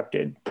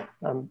interrupted.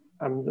 I'm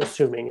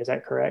assuming, is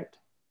that correct?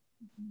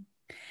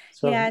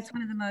 So, yeah, it's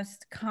one of the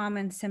most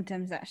common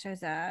symptoms that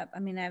shows up. I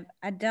mean,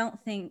 I don't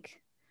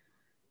think,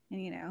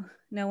 and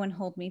no one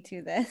hold me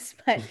to this,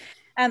 but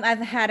I've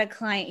had a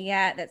client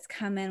yet that's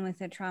come in with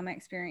a trauma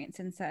experience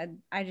and said,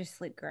 I just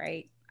sleep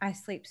great. I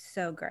sleep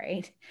so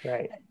great.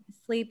 Right.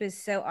 Sleep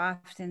is so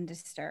often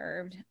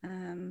disturbed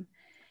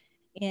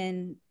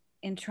in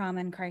trauma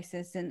and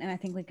crisis. And I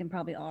think we can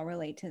probably all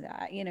relate to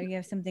that. You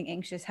have something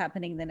anxious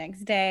happening the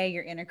next day,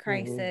 you're in a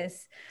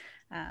crisis.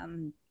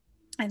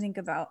 I think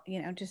about,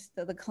 just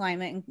the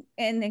climate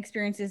and the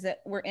experiences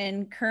that we're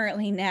in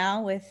currently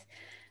now with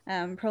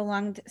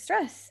prolonged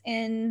stress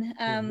and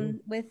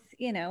with,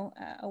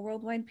 a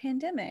worldwide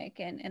pandemic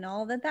and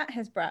all that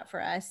has brought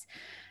for us.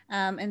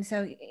 And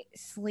so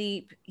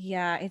sleep,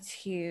 yeah, it's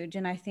huge.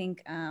 And I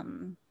think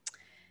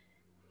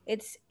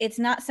it's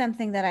not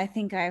something that I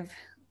think I've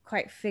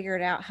quite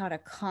figured out how to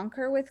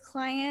conquer with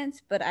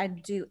clients, but I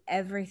do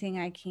everything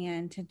I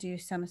can to do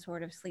some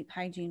sort of sleep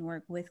hygiene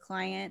work with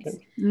clients.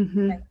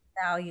 I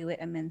value it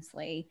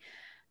immensely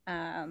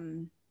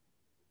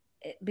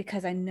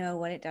because I know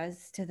what it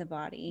does to the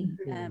body.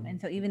 And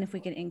so even if we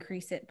can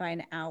increase it by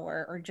an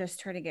hour or just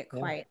try to get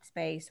quiet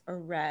space or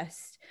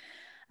rest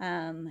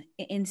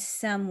in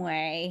some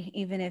way,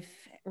 even if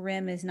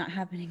REM is not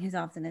happening as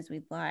often as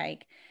we'd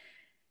like,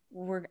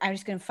 I'm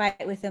just going to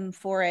fight with them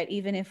for it,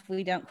 even if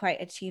we don't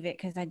quite achieve it,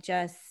 because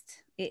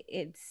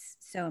it's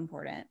so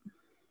important.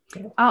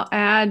 I'll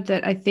add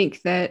that I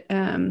think that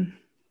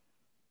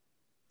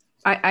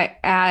I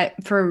add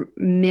for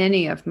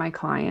many of my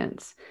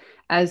clients,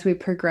 as we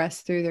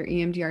progress through their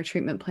EMDR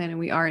treatment plan, and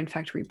we are in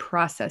fact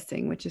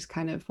reprocessing, which is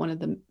kind of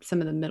some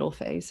of the middle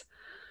phase.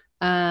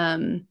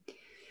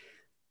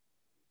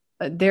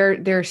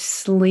 Their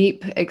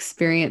sleep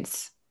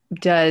experience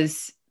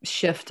does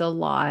shift a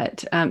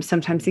lot.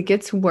 Sometimes it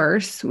gets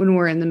worse when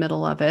we're in the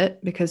middle of it,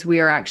 because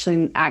we are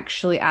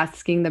actually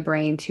asking the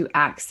brain to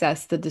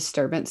access the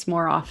disturbance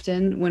more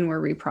often when we're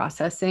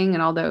reprocessing.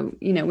 And although,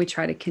 we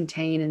try to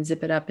contain and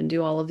zip it up and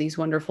do all of these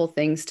wonderful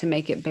things to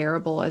make it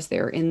bearable as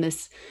they're in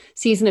this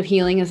season of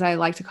healing, as I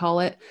like to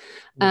call it.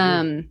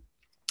 The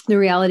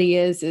reality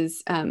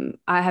is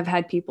I have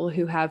had people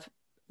who have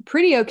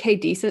pretty okay,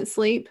 decent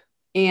sleep,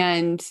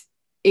 and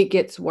it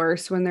gets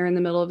worse when they're in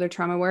the middle of their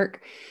trauma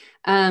work.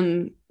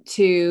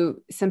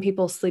 To some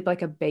people sleep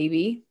like a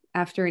baby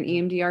after an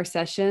EMDR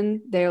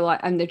session. They're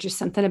like, and there's just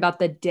something about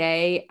the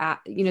day,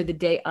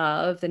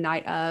 the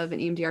night of an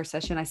EMDR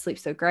session, I sleep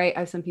so great.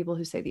 I have some people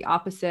who say the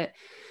opposite.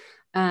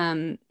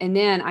 And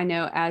then I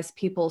know as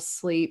people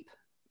sleep,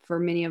 for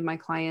many of my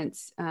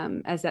clients,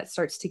 as that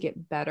starts to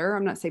get better,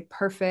 I'm not saying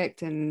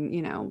perfect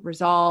and,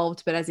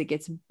 resolved, but as it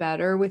gets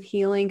better with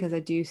healing, because I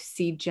do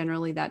see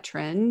generally that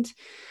trend,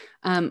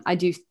 I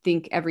do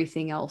think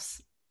everything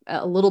else,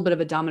 a little bit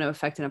of a domino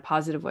effect in a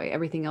positive way,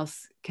 everything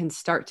else can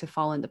start to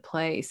fall into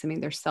place. I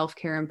mean, their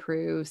self-care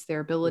improves,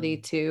 their ability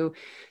to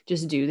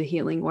just do the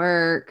healing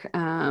work,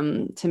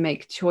 to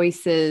make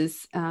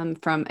choices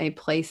from a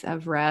place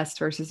of rest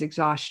versus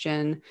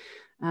exhaustion.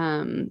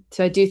 So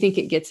I do think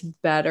it gets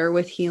better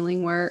with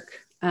healing work.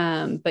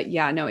 But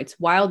yeah, no, it's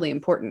wildly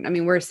important. I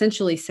mean, we're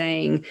essentially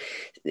saying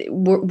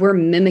we're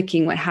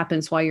mimicking what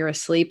happens while you're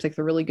asleep, like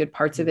the really good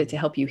parts of it to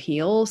help you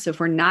heal. So if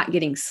we're not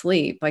getting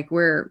sleep, like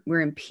we're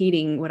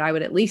impeding what I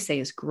would at least say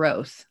is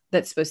growth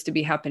that's supposed to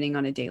be happening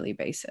on a daily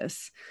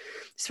basis.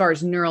 As far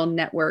as neural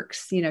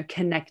networks,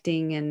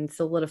 connecting and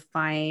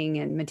solidifying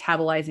and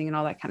metabolizing and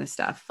all that kind of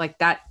stuff like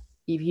that.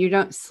 If you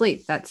don't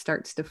sleep, that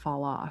starts to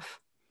fall off.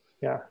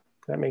 Yeah,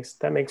 that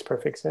makes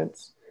perfect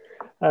sense.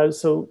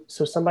 So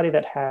somebody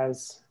that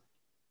has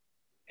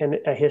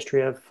a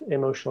history of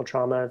emotional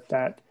trauma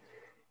that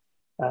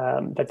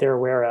they're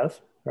aware of,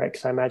 right?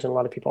 Because I imagine a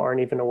lot of people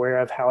aren't even aware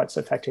of how it's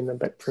affecting them.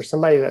 But for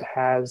somebody that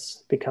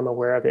has become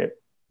aware of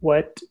it,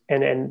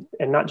 and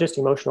not just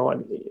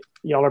emotional,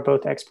 y'all are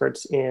both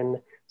experts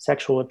in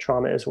sexual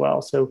trauma as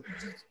well. So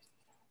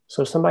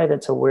somebody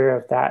that's aware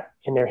of that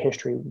in their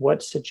history,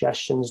 what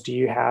suggestions do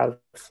you have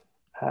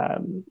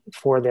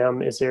for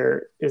them? Is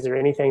there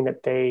anything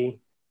that they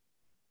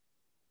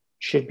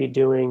should be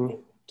doing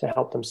to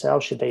help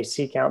themselves? Should they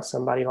seek out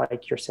somebody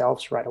like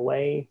yourselves right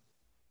away?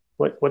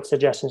 What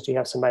suggestions do you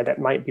have, somebody that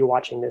might be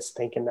watching this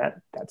thinking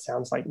that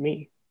sounds like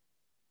me?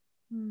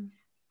 I'm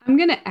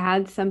going to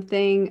add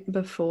something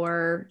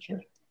before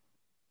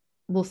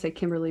we'll say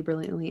Kimberly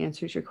brilliantly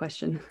answers your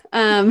question.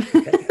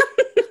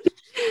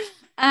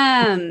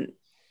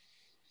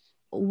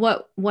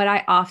 What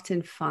I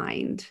often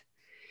find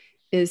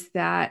is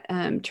that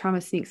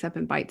trauma sneaks up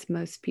and bites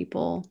most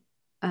people.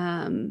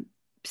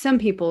 Some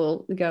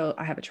people go,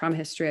 I have a trauma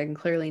history, I can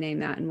clearly name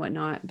that and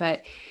whatnot.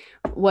 But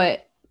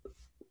what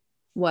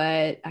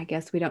I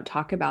guess we don't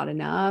talk about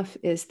enough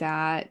is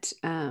that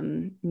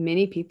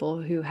many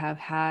people who have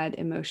had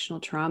emotional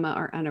trauma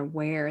are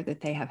unaware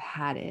that they have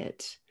had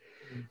it,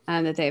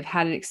 and that they've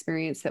had an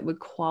experience that would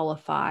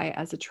qualify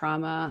as a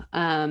trauma.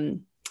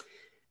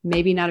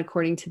 Maybe not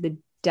according to the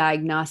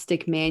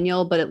diagnostic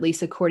manual, but at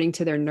least according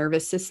to their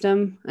nervous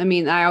system. I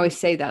mean, I always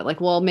say that,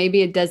 like, well,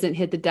 maybe it doesn't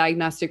hit the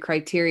diagnostic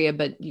criteria,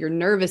 but your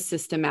nervous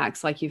system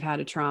acts like you've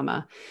had a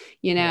trauma,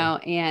 you know,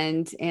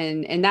 and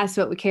that's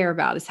what we care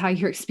about, is how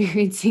you're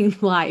experiencing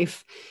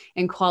life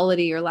and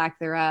quality or lack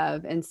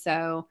thereof. And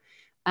so,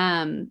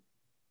 you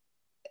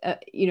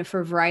know, for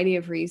a variety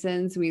of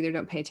reasons, we either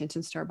don't pay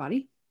attention to our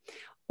body,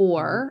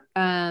 or,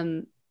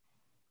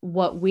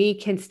 what we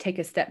can take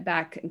a step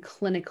back and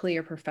clinically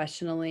or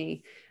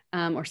professionally,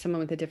 or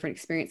someone with a different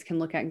experience can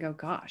look at and go,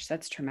 gosh,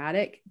 that's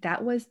traumatic.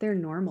 That was their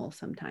normal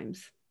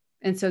sometimes.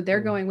 And so they're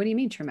going, what do you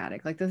mean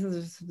traumatic? Like, this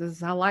is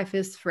how life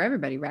is for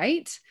everybody,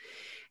 right?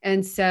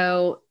 And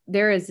so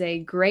there is a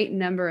great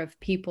number of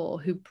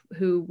people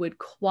who would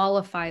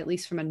qualify, at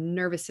least from a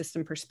nervous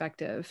system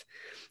perspective,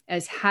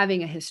 as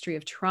having a history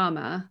of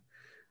trauma,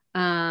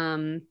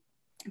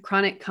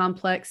 chronic,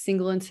 complex,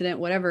 single incident,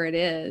 whatever it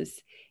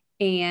is,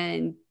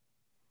 and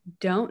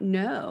don't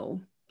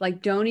know,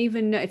 like, don't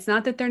even know. It's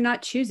not that they're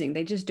not choosing.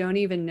 They just don't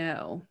even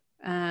know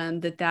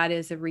that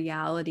is a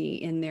reality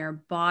in their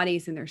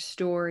bodies and their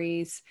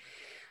stories.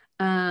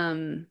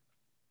 And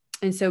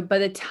so by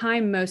the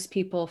time most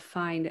people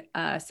find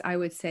us, I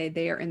would say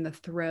they are in the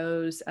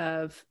throes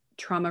of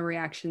trauma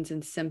reactions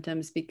and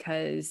symptoms,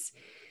 because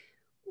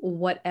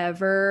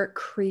whatever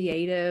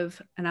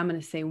creative, and I'm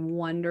going to say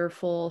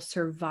wonderful,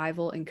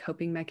 survival and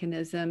coping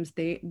mechanisms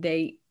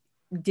they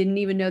didn't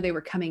even know they were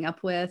coming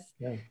up with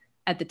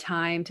at the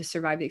time to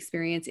survive the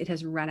experience, it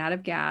has run out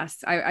of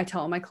gas. I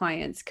tell all my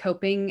clients,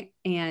 coping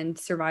and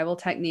survival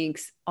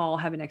techniques all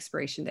have an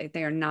expiration date.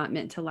 They are not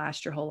meant to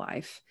last your whole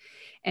life.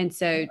 And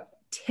so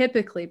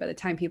typically by the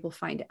time people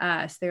find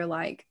us, they're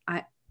like,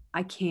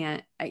 I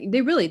can't,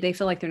 they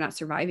feel like they're not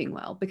surviving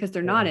well, because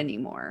they're not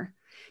anymore,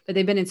 but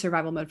they've been in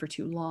survival mode for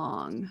too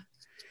long.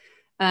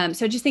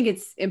 So I just think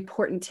it's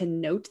important to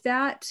note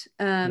that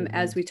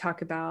as we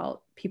talk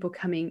about people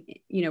coming,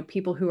 you know,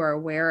 people who are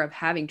aware of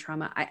having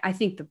trauma. I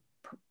think the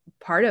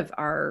part of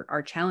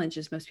our challenge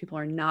is most people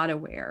are not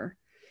aware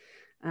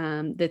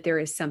that there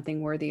is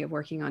something worthy of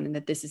working on, and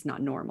that this is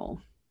not normal.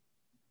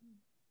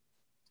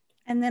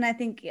 And then I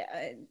think,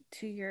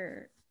 to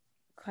your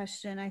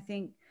question, I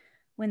think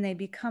when they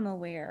become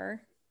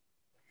aware,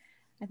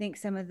 I think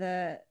some of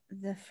the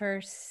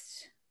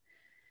first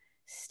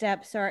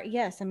steps are,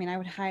 yes, I mean, I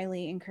would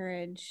highly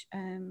encourage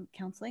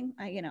counseling.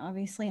 I, you know,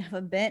 obviously I have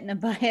a bent and a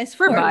bias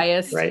for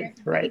bias.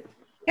 Right.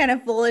 Kind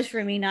of foolish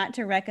for me not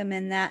to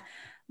recommend that.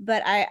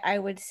 But I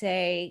would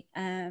say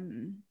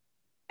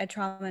a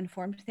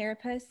trauma-informed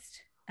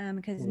therapist,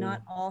 because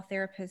not all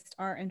therapists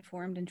are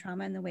informed in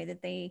trauma in the way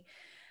that they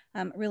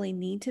really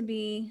need to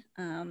be.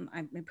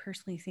 I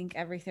personally think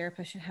every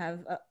therapist should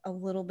have a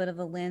little bit of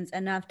a lens,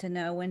 enough to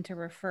know when to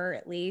refer,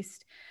 at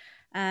least.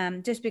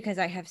 Just because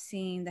I have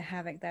seen the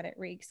havoc that it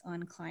wreaks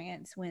on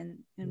clients when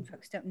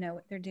folks don't know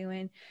what they're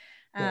doing.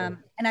 And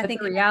I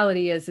think the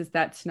reality is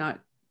that's not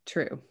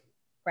true.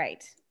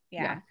 Right.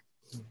 Yeah.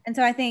 And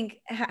so I think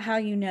how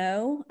you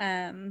know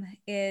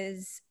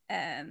is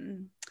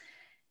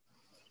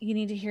you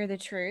need to hear the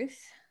truth.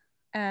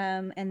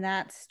 And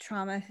that's,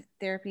 trauma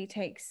therapy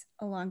takes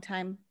a long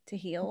time to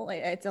heal.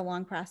 It's a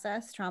long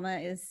process. Trauma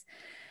is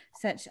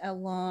such a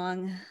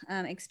long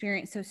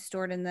experience, so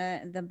stored in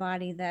the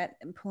body, that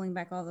pulling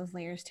back all those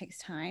layers takes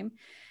time.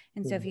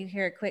 And so if you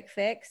hear a quick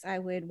fix, I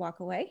would walk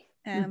away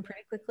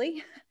pretty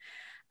quickly.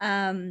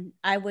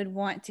 I would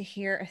want to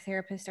hear a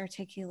therapist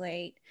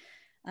articulate,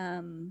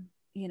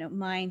 you know,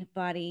 mind,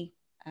 body,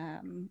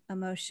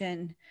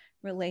 emotion,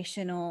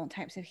 relational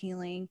types of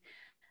healing.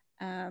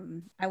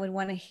 I would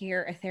want to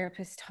hear a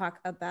therapist talk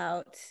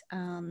about,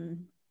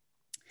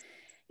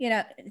 you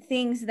know,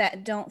 things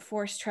that don't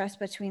force trust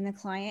between the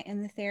client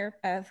and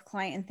the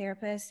client and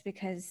therapist,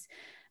 because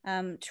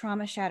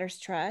trauma shatters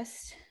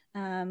trust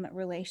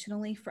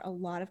relationally for a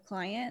lot of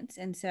clients.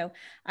 And so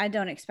I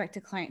don't expect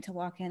a client to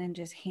walk in and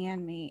just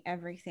hand me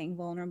everything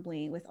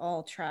vulnerably with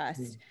all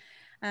trust.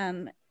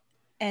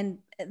 And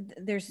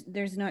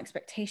there's no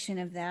expectation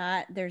of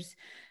that. There's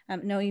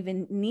no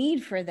even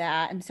need for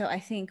that. And so I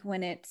think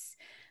when it's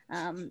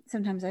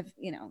sometimes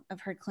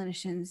I've heard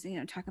clinicians, you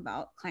know, talk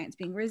about clients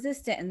being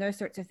resistant and those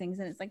sorts of things.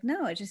 And it's like,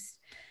 no, it just,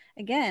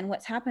 again,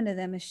 what's happened to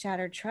them is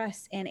shattered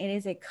trust. And it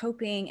is a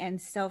coping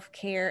and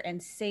self-care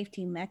and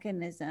safety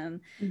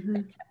mechanism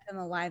that kept them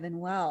alive and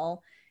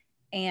well.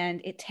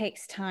 And it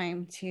takes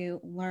time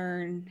to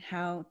learn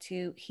how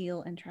to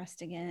heal and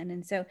trust again.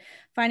 And so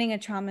finding a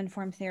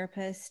trauma-informed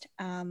therapist,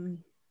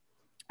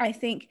 I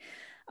think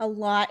a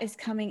lot is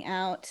coming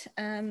out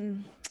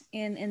in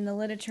the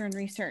literature and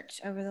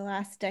research over the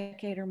last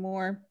decade or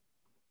more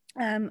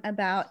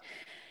about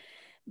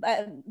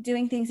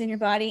doing things in your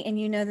body. And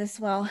you know this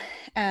well,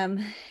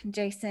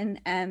 Jason,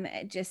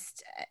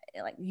 just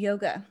like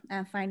yoga,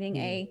 finding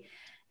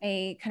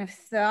a kind of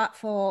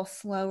thoughtful,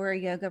 slower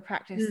yoga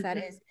practice that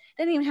is,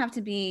 doesn't even have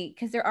to be,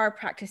 because there are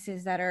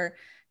practices that are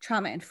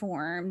trauma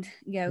informed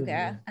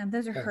yoga.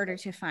 Those are harder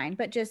to find,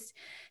 but just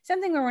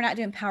something where we're not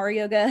doing power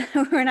yoga.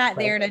 We're not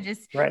there to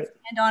just stand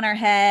on our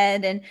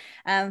head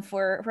and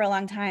for a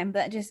long time,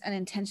 but just an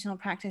intentional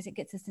practice. It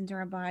gets us into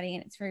our body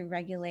and it's very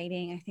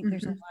regulating. I think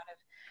there's a lot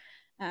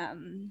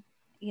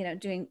of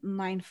doing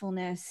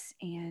mindfulness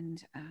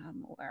and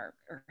or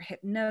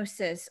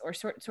hypnosis or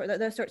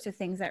those sorts of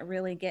things that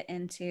really get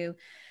into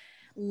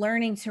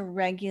learning to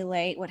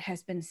regulate what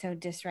has been so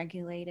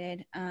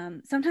dysregulated.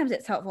 Sometimes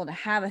it's helpful to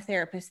have a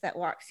therapist that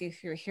walks you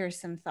through, here's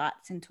some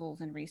thoughts and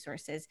tools and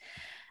resources.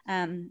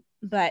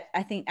 But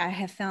I think I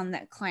have found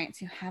that clients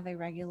who have a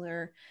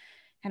regular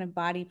kind of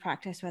body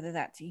practice, whether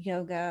that's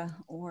yoga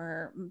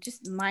or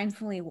just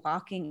mindfully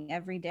walking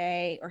every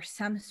day or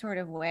some sort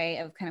of way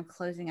of kind of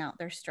closing out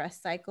their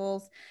stress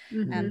cycles,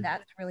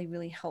 that's really,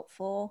 really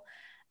helpful.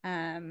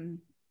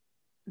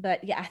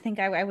 But yeah, I think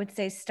I would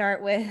say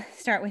start with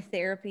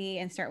therapy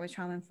and start with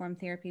trauma-informed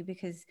therapy,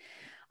 because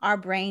our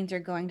brains are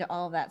going to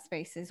all of that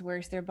spaces.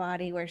 Where's their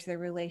body? Where's their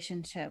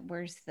relationship?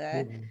 Where's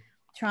the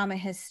trauma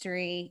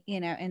history,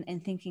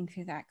 and thinking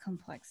through that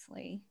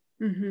complexly.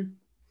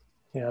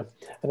 Yeah.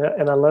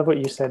 And I love what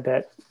you said,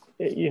 that,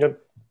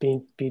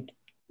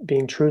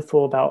 being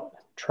truthful about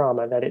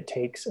trauma, that it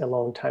takes a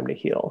long time to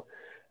heal.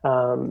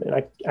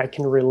 And I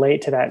can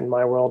relate to that in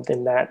my world,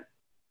 in that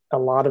a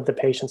lot of the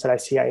patients that I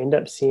see, I end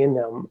up seeing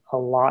them a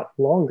lot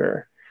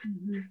longer.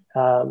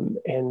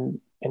 And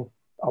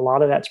a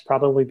lot of that's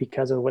probably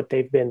because of what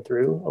they've been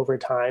through over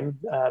time.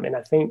 And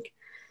I think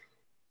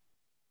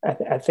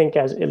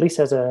as, at least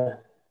as a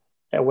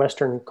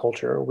Western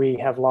culture, we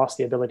have lost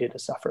the ability to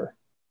suffer.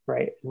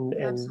 Right.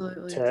 And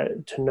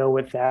to know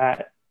what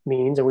that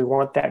means. And we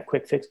want that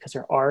quick fix, because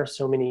there are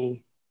so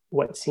many,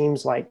 what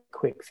seems like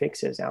quick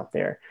fixes out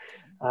there.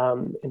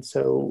 And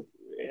so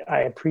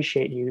I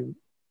appreciate you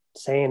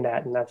saying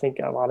that. And I think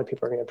a lot of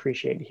people are going to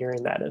appreciate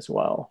hearing that as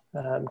well.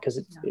 Because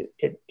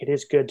it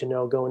is good to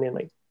know going in,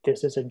 like,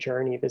 this is a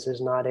journey. This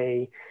is not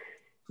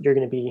you're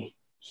going to be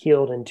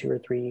healed in 2 or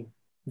 3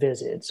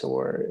 visits,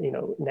 or,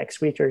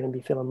 next week you're going to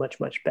be feeling much,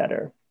 much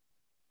better.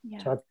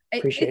 Yeah. So I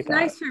appreciate it's that.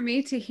 Nice for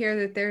me to hear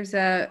that there's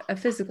a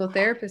physical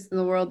therapist in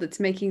the world that's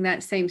making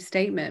that same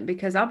statement,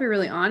 because I'll be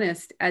really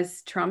honest,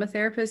 as trauma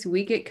therapists,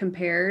 we get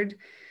compared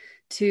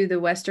to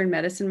the Western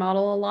medicine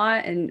model a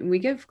lot. And we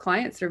give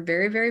clients that are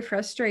very, very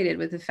frustrated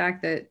with the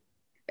fact that,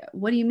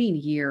 what do you mean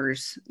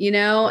years,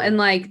 and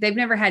like, they've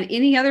never had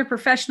any other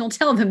professional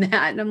tell them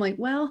that. And I'm like,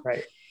 well,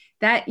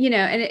 that,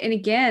 and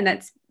again,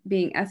 that's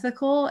being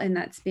ethical, and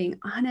that's being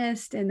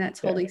honest, and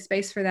that's holding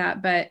space for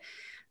that. But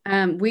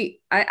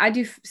I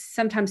do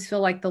sometimes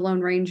feel like the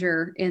Lone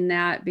Ranger in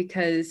that,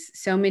 because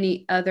so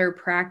many other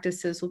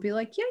practices will be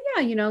like,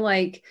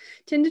 like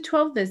 10 to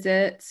 12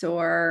 visits,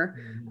 or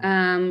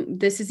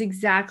this is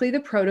exactly the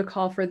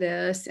protocol for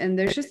this. And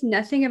there's just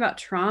nothing about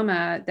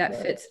trauma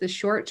that fits the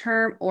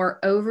short-term or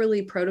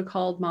overly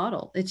protocoled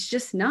model. It's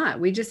just not.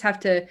 We just have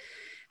to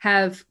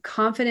have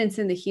confidence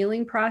in the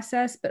healing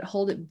process, but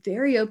hold it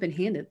very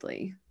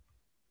open-handedly.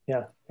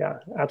 Yeah,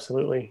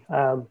 absolutely.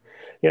 And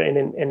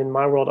in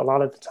my world, a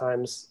lot of the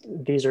times,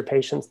 these are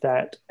patients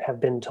that have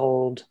been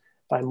told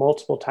by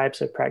multiple types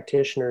of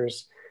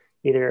practitioners,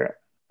 either,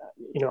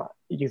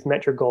 you've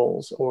met your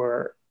goals,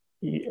 or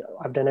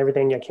I've done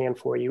everything I can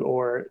for you,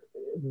 or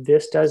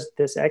this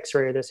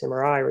X-ray or this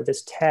MRI or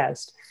this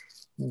test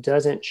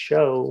doesn't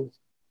show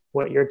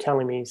what you're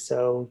telling me,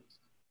 so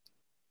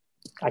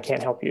I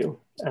can't help you.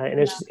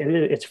 And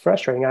it's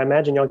frustrating. I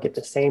imagine y'all get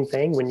the same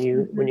thing when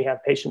you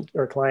have patients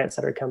or clients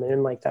that are coming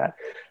in like that.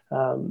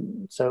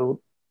 So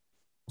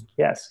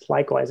yes,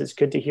 likewise, it's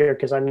good to hear,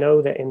 because I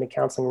know that in the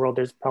counseling world,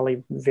 there's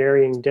probably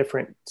varying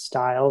different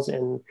styles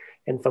and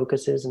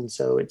focuses. And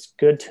so it's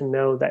good to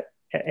know that.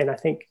 And I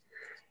think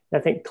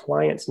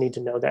clients need to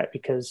know that,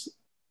 because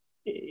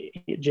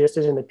just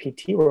as in the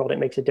PT world, it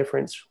makes a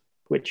difference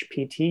which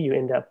PT you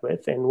end up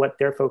with and what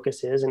their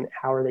focus is and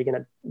how are they going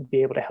to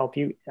be able to help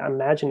you. I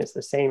imagine it's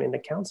the same in the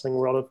counseling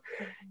world of,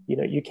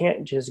 you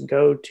can't just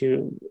go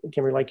to,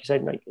 Kimberly, like you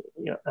said, like,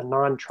 a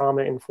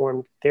non-trauma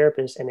informed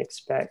therapist and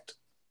expect,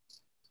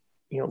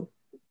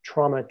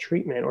 trauma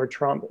treatment or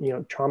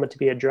trauma to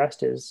be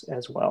addressed as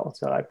well.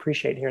 So I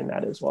appreciate hearing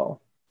that as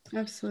well.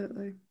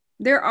 Absolutely.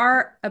 There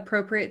are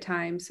appropriate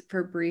times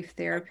for brief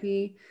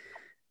therapy.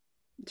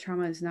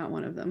 Trauma is not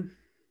one of them.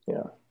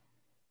 Yeah.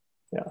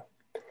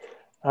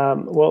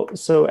 Well,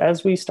 so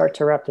as we start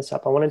to wrap this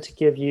up, I wanted to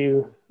give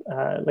you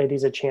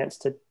ladies a chance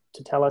to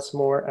tell us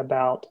more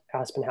about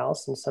Aspen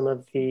House and some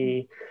of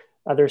the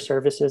other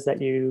services that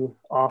you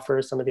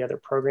offer, some of the other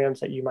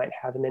programs that you might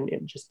have, and then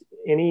just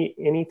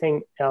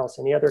anything else,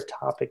 any other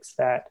topics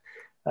that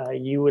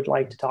you would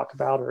like to talk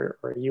about or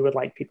you would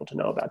like people to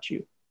know about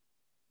you.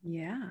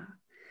 Yeah.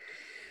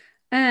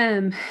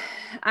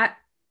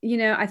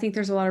 I think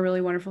there's a lot of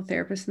really wonderful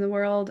therapists in the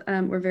world.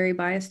 We're very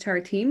biased to our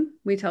team.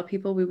 We tell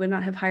people we would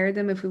not have hired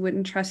them if we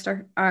wouldn't trust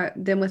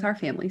them with our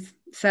families.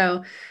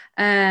 So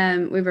we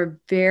have a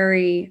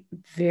very,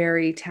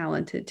 very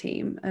talented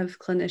team of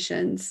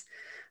clinicians.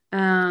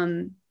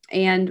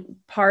 And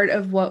part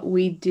of what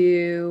we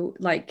do,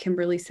 like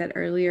Kimberly said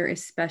earlier,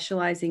 is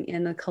specializing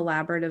in the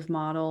collaborative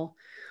model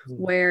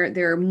where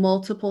there are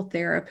multiple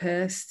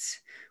therapists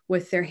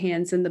with their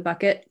hands in the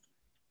bucket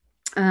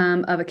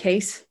of a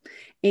case,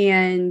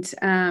 and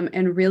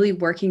really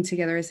working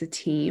together as a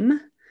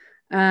team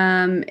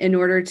in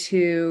order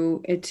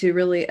to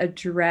really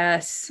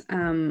address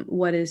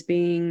what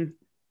the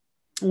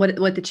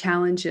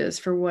challenge is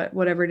for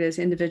whatever it is,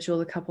 individual,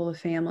 the couple, the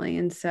family.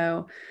 And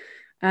so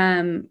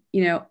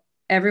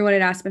everyone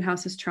at Aspen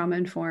House is trauma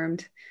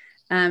informed.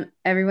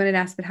 Everyone at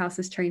Aspen House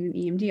is trained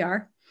in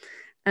EMDR.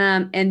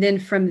 And then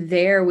from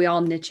there, we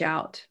all niche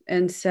out.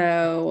 And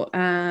so,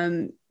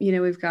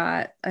 we've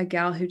got a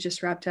gal who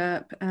just wrapped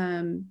up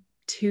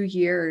 2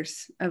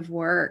 years of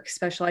work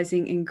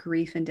specializing in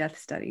grief and death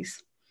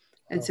studies.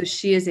 And so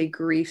she is a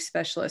grief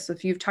specialist. So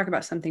if you've talked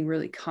about something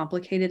really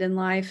complicated in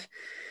life,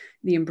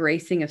 the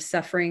embracing of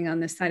suffering on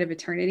this side of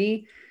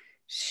eternity,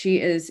 she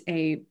is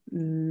a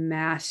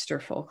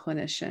masterful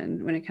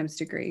clinician when it comes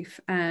to grief.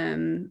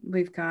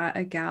 We've got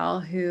a gal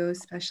who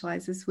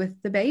specializes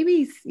with the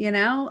babies,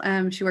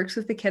 she works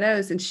with the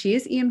kiddos, and she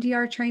is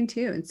EMDR trained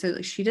too. And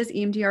so she does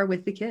EMDR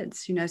with the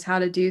kids. She knows how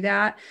to do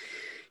that.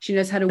 She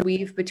knows how to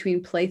weave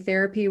between play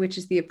therapy, which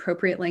is the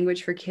appropriate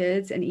language for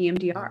kids, and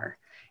EMDR.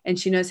 And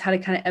she knows how to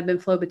kind of ebb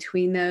and flow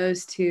between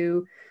those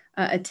to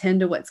attend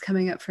to what's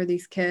coming up for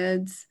these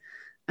kids.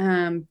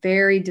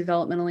 Very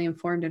developmentally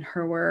informed in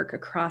her work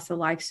across a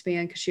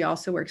lifespan, because she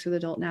also works with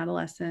adult and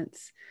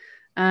adolescents.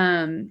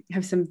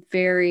 Have some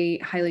very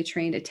highly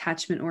trained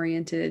attachment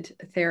oriented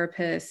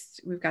therapists.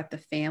 We've got the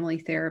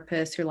family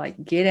therapists who are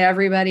like, get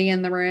everybody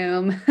in the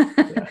room.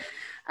 Yeah.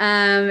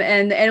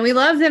 And we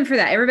love them for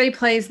that. Everybody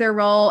plays their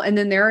role. And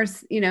then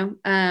there's,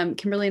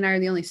 Kimberly and I are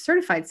the only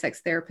certified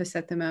sex therapists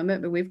at the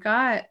moment, but we've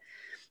got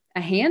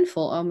a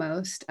handful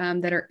almost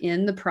that are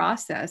in the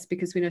process,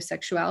 because we know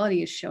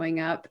sexuality is showing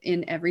up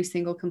in every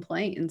single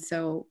complaint. And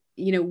so,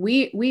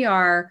 we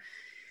are,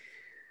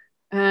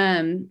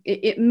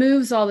 it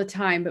moves all the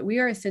time, but we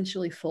are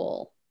essentially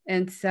full.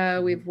 And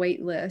so we have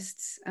wait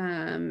lists.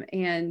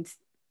 And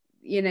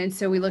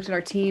so we looked at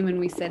our team and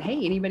we said,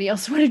 hey, anybody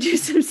else want to do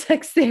some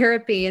sex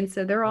therapy? And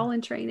so they're all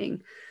in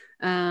training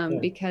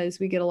because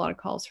we get a lot of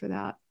calls for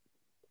that.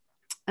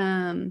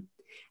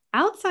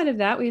 Outside of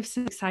that, we have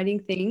some exciting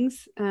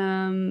things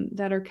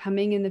that are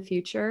coming in the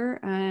future.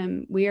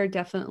 We are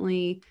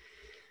definitely,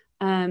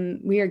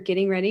 we are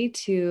getting ready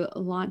to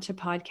launch a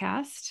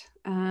podcast.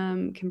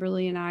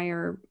 Kimberly and I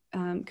are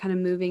kind of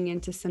moving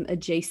into some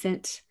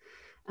adjacent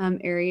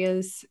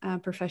areas,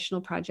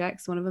 professional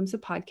projects. One of them is a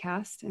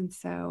podcast. And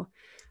so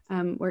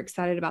we're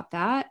excited about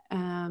that.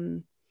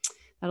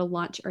 That'll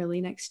launch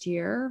early next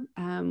year.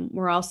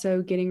 We're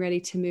also getting ready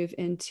to move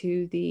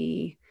into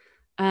the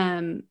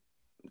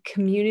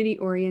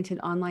community-oriented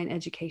online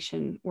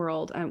education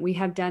world. We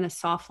have done a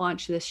soft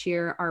launch this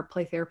year. Our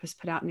play therapist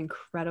put out an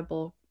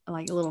incredible,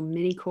 like a little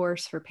mini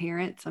course for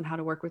parents on how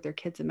to work with their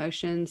kids'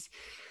 emotions.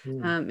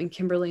 And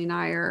Kimberly and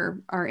I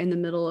are in the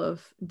middle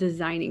of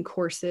designing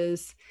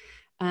courses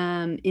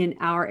in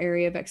our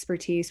area of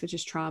expertise, which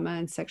is trauma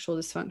and sexual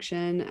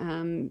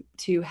dysfunction,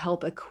 to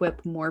help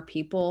equip more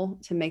people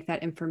to make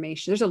that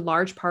information. There's a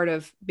large part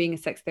of being a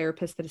sex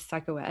therapist that is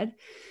psychoed.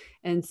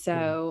 And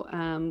so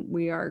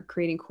we are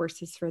creating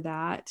courses for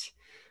that.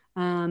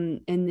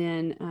 And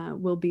then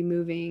we'll be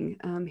moving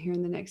here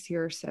in the next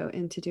year or so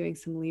into doing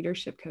some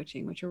leadership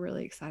coaching, which we're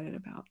really excited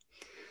about.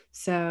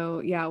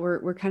 So yeah,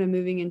 we're kind of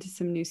moving into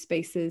some new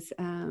spaces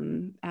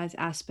as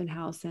Aspen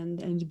House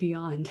and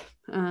beyond.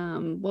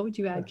 What would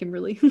you add,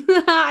 Kimberly?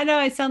 I know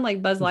I sound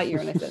like Buzz Lightyear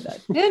when I said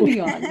that. And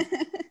beyond.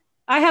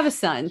 I have a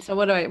son, so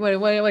what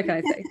can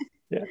I say?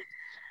 Yeah.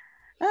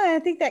 I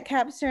think that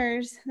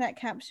captures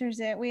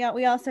it. We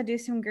also do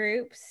some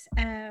groups,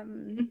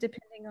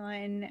 depending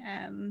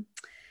on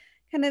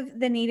kind of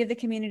the need of the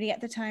community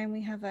at the time.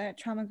 We have a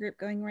trauma group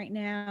going right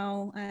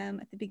now.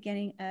 At the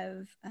beginning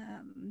of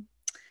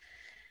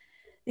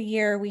the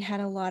year, we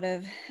had a lot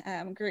of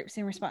groups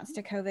in response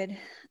to COVID,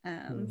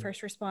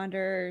 first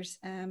responders.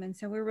 And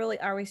so we're really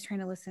always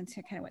trying to listen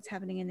to kind of what's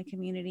happening in the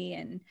community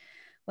and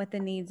what the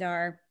needs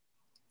are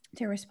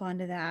to respond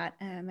to that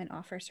and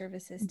offer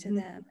services to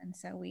them. And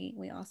so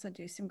we also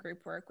do some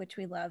group work, which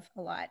we love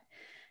a lot,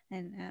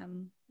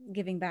 and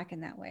giving back in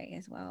that way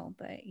as well.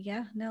 But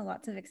yeah, no,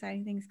 lots of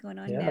exciting things going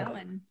on now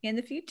and in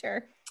the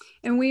future.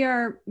 And we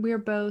are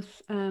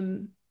both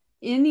in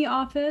the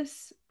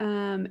office.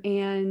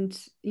 And,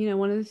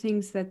 one of the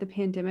things that the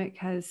pandemic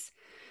has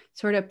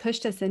sort of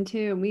pushed us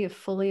into, and we have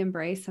fully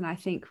embraced, and I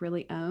think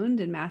really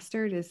owned and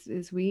mastered,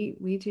 is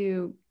we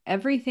do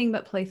everything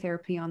but play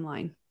therapy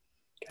online.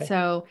 Okay.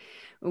 So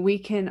we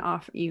can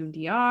offer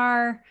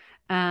EMDR.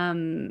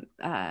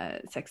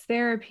 sex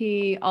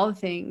therapy, all the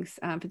things.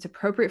 If it's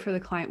appropriate for the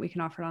client, we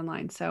can offer it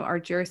online. So our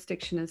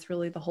jurisdiction is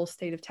really the whole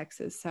state of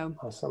Texas. So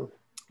Awesome.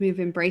 We've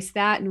embraced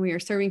that, and we are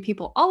serving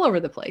people all over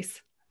the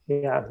place.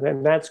 Yeah,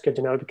 and that's good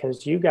to know,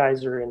 because you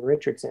guys are in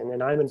Richardson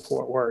and I'm in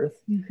Fort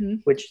Worth,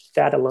 which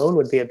that alone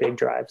would be a big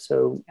drive.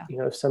 So,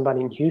 if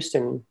somebody in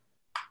Houston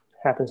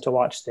happens to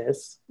watch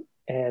this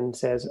and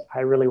says, I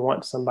really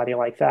want somebody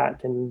like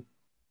that, then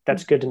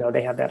that's good to know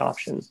they have that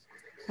option.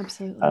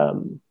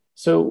 Absolutely.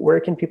 So where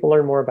can people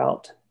learn more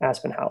about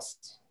Aspen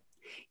House?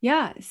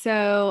 Yeah.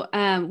 So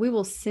we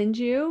will send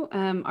you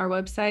our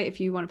website if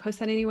you want to post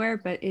that anywhere,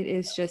 but it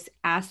is just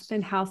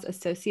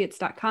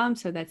aspenhouseassociates.com.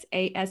 So that's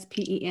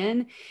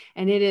ASPEN.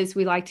 And it is,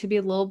 we like to be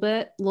a little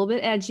bit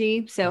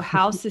edgy. So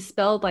house is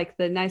spelled like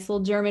the nice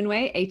little German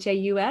way,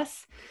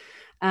 HAUS,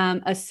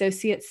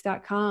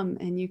 associates.com.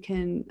 And you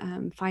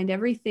can find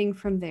everything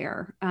from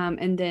there.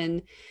 And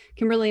then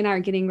Kimberly and I are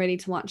getting ready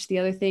to launch the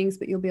other things,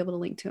 but you'll be able to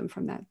link to them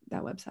from that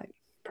website.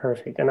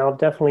 Perfect. And I'll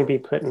definitely be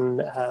putting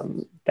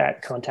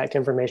that contact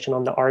information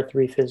on the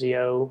R3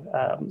 Physio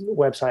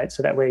website,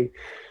 so that way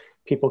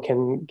people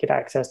can get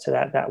access to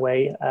that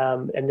way.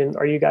 And then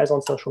are you guys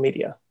on social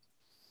media?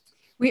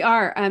 We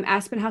are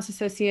Aspen House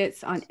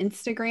Associates on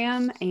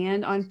Instagram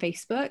and on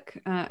Facebook.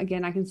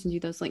 Again, I can send you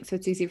those links so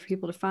it's easy for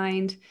people to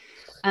find.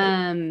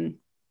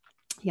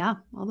 Yeah,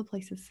 all the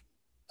places.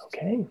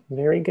 Okay,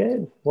 very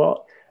good.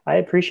 Well, I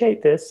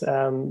appreciate this.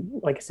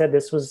 Like I said,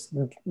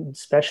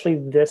 especially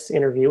this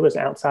interview was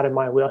outside of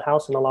my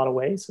wheelhouse in a lot of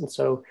ways. And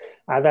so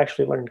I've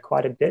actually learned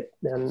quite a bit.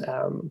 And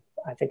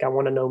I think I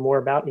want to know more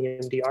about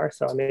EMDR.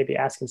 So I may be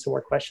asking some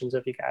more questions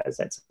of you guys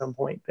at some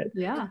point. But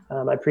yeah,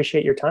 I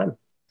appreciate your time.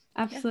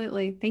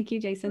 Absolutely. Thank you,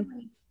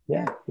 Jason.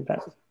 Yeah, you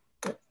bet.